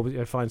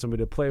I'd find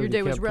somebody to play Your with.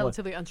 day was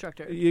relatively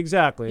unstructured.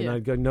 Exactly. Yeah.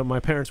 And I'd go, my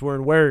parents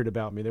weren't worried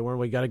about me. They weren't,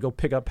 we got to go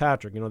pick up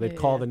Patrick. They'd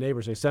call the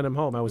neighbors, they send him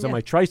home. I was on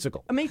my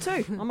tricycle. Me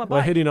too, on my bike.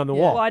 Well, hitting on the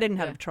wall. Well, I didn't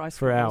have a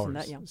tricycle for I hours. wasn't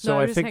that young. So No,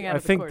 I just think hang out I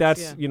at the think course,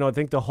 that's yeah. I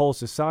think the whole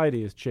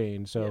society has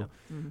changed. So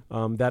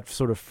that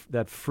sort of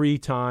that free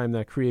time,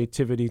 that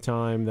creativity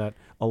time, that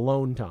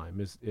alone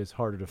time is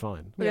harder to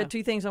find. There are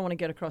two things I want to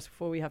get across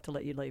before we have to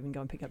let you leave and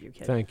go and pick up your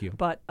kid. Thank you.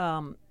 But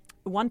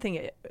one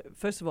thing,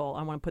 first of all,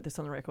 I want to put this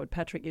on the record.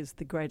 Patrick is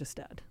the greatest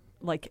dad.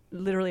 Like,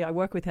 literally, I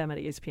work with him at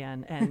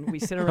ESPN, and we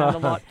sit around a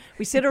lot.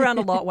 We sit around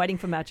a lot waiting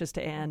for matches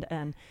to end,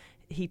 and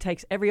he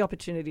takes every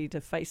opportunity to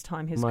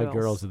FaceTime his My girls.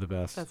 girls are the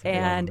best.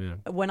 And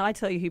when I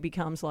tell you he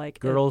becomes like...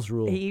 Girls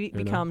rule. He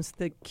becomes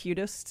the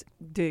cutest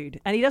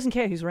dude. And he doesn't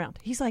care who's around.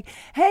 He's like,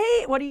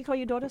 hey, what do you call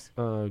your daughters?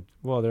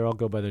 Well, they all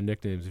go by their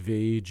nicknames,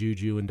 V,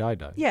 Juju, and Dai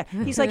Dai. Yeah.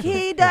 He's like,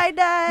 hey, Dai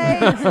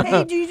Dai.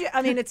 Hey, Juju.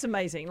 I mean, it's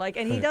amazing. Like,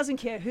 and he doesn't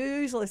care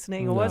who's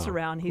listening or what's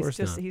around.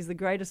 He's the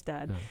greatest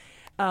dad.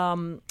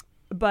 No.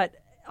 But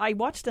I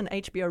watched an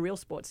HBO Real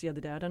Sports the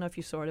other day. I don't know if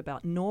you saw it,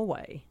 about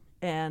Norway.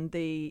 And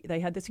they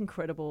had this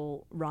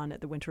incredible run at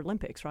the Winter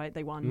Olympics, right?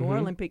 They won more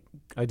Olympic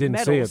I didn't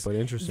see medals it, but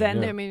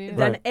interesting.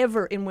 than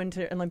ever in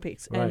Winter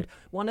Olympics. Right. And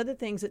one of the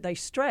things that they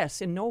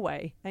stress in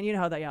Norway, and you know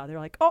how they are, they're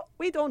like, oh,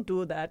 we don't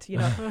do that.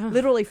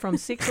 Literally from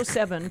 6 or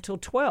 7 till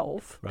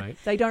 12, right.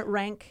 They don't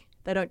rank.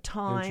 They don't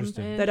time.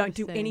 They don't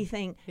do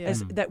anything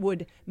that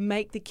would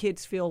make the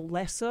kids feel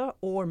lesser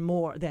or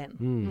more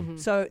than.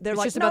 So they're It's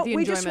like, just about the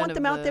we just enjoyment want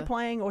them of out there the-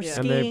 playing or Yeah.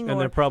 skiing. And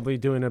they're probably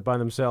doing it by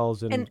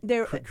themselves and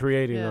they're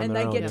creating on and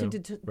their they own.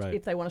 get to Right.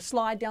 if they want to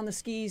slide down the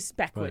skis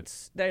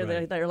backwards,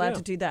 Right. they're allowed Yeah.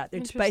 to do that.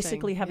 It's Interesting.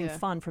 basically having Yeah.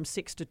 fun from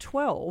 6 to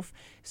 12.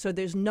 So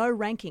there's no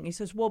ranking. He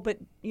says, well, but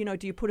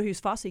do you put who's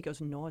faster? He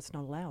goes, no, it's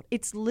not allowed.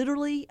 It's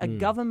literally a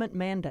government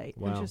mandate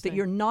Wow. that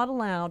you're not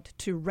allowed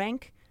to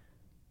rank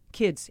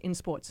kids in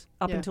sports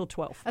up Yeah. until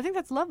 12. I think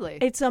that's lovely.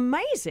 It's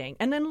amazing.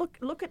 And then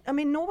look at, I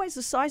mean, Norway's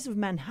the size of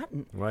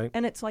Manhattan. Right.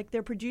 And it's like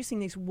they're producing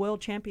these world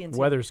champions.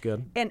 Weather's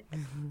good. And,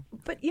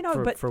 but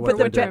For but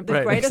the, winter. the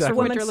Right, greatest exactly.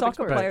 women's Winter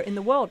soccer Olympics. player in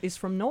the world is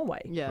from Norway.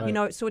 Yeah.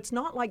 Right. So it's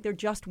not like they're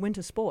just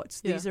winter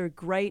sports. These are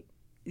great,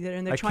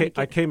 and they're I trying to get.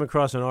 I came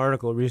across an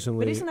article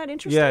recently. But isn't that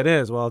interesting? Yeah, it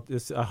is. Well,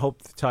 I hope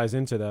it ties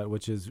into that,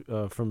 which is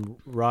from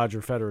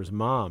Roger Federer's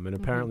mom. And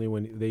apparently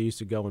when they used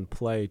to go and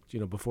play,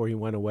 before he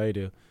went away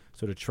to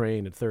sort of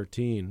train at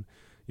 13,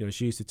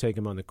 she used to take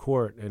him on the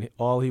court, and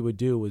all he would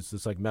do was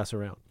just like mess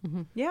around.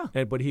 Yeah.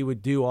 But he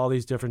would do all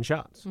these different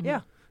shots. Yeah.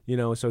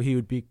 So he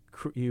would be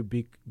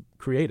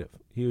creative.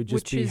 He would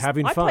just Which be is-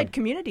 having I fun. played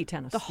community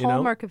tennis. the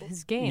hallmark of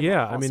his game.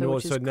 Yeah, also, I mean,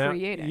 which so is now,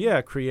 creating.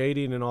 yeah,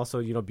 creating, and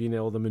also being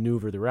able to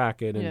maneuver the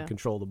racket and Yeah.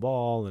 control the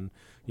ball, and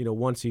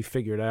once he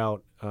figured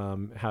out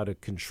how to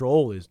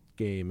control his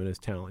game and his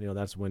talent,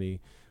 that's when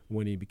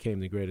he became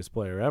the greatest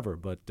player ever.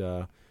 But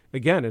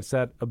again, it's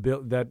that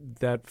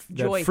that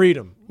Joy.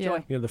 freedom, Yeah.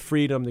 Joy. the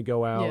freedom to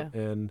go out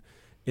and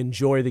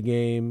enjoy the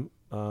game.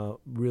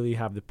 Really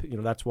have the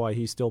that's why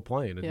he's still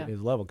playing at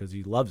his level, because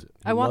he loves it.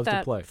 He I want loves to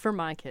that play. for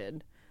my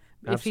kid.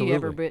 Absolutely.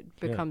 If he ever Yeah.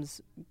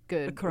 becomes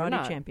good, A karate or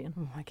not. champion.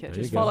 Oh, my kid. There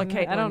you Just go. follow I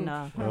Caitlin don't.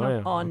 Oh,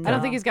 yeah. on. I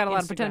don't think he's got a lot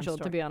of Instagram potential,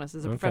 story. to be honest,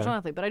 as a Okay. professional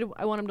athlete. But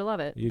I want him to love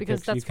it You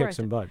because kick, that's you where kick I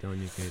some think- butt, don't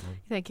you, Caitlin?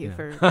 Thank you Yeah.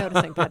 for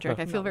noticing, Patrick.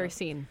 I feel very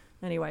seen.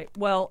 Anyway,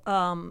 well,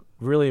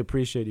 Really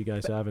appreciate you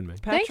guys having me.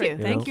 Patrick, Thank you.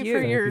 thank you you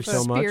for your Thank you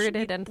so much.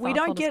 spirited and We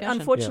thoughtful don't get,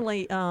 discussion.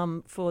 unfortunately,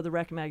 for the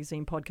Rack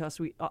Magazine podcast,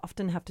 we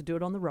often have to do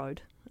it on the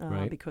road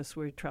Right. because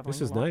we're traveling. This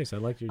is a lot. nice. I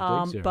like your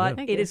digs here. But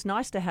yeah. it is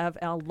nice to have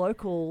our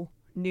local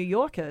New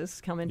Yorkers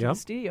come into the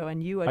studio,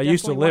 and you are. I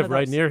used to definitely one live of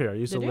right those. near here. I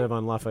used to Did you? live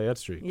on Lafayette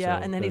Street. Yeah,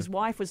 so and then his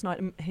wife was not.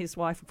 His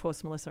wife, of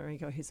course, Melissa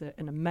Rico. He's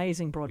an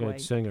amazing Broadway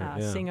Good singer,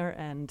 singer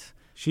and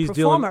she's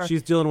performer.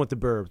 dealing with the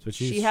burbs, but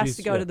she has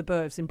to go to the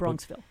Burbs in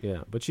Bronxville.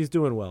 Yeah, but she's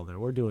doing well there.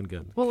 We're doing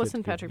good. Well, Kids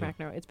listen, good, Patrick yeah.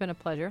 McEnroe, it's been a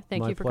pleasure.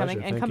 Thank My you for pleasure.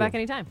 coming, and Thank come you. back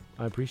anytime.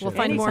 I appreciate We'll it.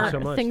 find Thank more you so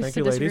much. things Thank to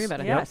you, disagree ladies.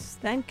 about. Yes,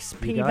 thanks,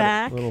 You got it.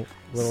 P-Back. Little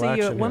See action you at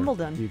here.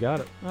 Wimbledon. You got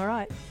it. All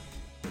right.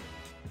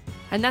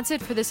 And that's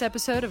it for this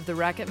episode of the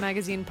Racket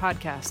Magazine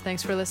podcast.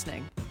 Thanks for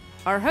listening.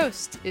 Our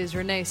host is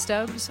Renee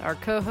Stubbs. Our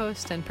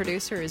co-host and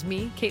producer is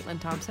me, Caitlin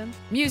Thompson.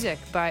 Music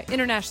by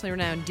internationally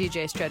renowned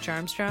DJ Stretch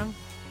Armstrong.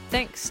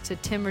 Thanks to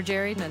Tim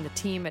Ruggieri and the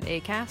team at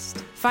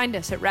Acast. Find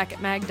us at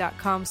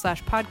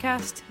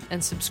racketmag.com/podcast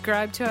and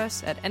subscribe to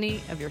us at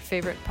any of your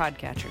favorite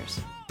podcatchers.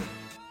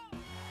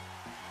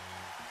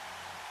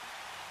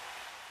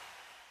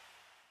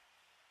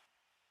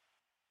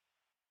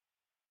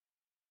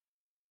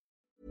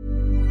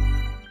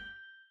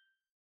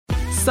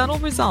 Subtle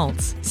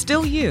results,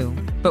 still you,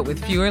 but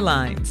with fewer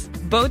lines.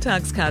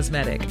 Botox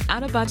Cosmetic,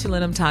 out of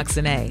botulinum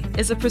toxin A,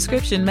 is a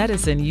prescription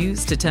medicine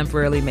used to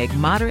temporarily make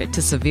moderate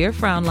to severe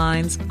frown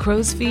lines,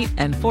 crow's feet,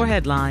 and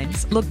forehead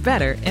lines look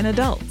better in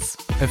adults.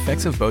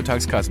 Effects of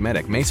Botox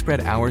Cosmetic may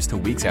spread hours to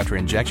weeks after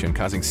injection,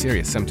 causing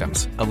serious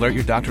symptoms. Alert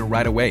your doctor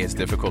right away as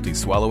difficulty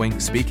swallowing,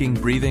 speaking,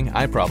 breathing,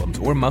 eye problems,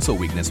 or muscle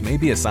weakness may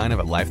be a sign of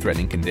a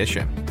life-threatening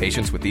condition.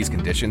 Patients with these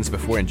conditions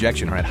before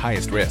injection are at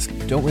highest risk.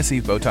 Don't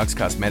receive Botox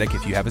Cosmetic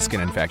if you have a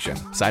skin infection.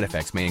 Side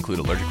effects may include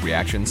allergic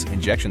reactions,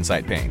 injection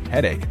site pain,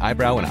 headache,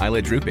 eyebrow and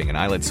eyelid drooping, and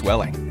eyelid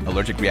swelling.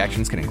 Allergic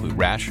reactions can include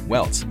rash,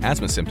 welts,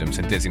 asthma symptoms,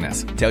 and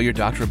dizziness. Tell your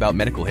doctor about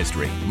medical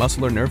history,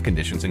 muscle or nerve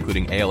conditions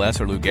including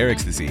ALS or Lou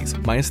Gehrig's disease,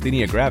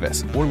 myasthenia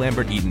gravis, or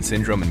Lambert-Eaton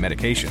syndrome, and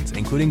medications,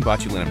 including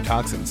botulinum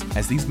toxins,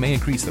 as these may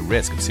increase the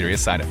risk of serious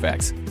side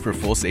effects. For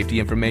full safety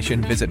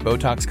information, visit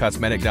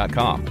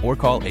BotoxCosmetic.com or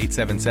call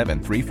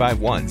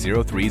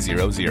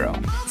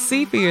 877-351-0300.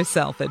 See for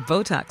yourself at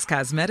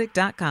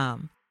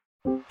BotoxCosmetic.com.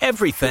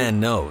 Every fan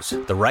knows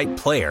the right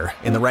player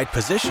in the right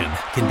position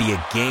can be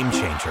a game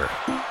changer.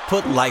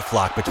 Put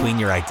LifeLock between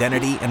your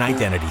identity and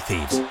identity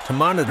thieves to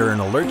monitor and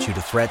alert you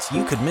to threats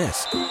you could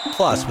miss.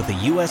 Plus, with a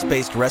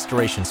U.S.-based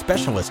restoration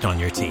specialist on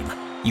your team,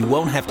 you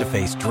won't have to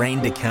face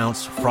drained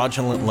accounts,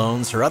 fraudulent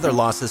loans, or other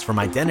losses from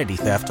identity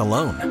theft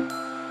alone.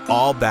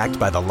 All backed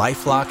by the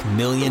LifeLock $1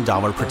 Million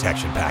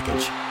Protection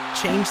Package.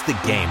 Change the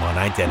game on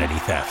identity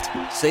theft.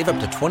 Save up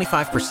to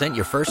 25%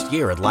 your first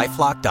year at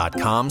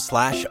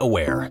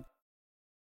LifeLock.com/aware.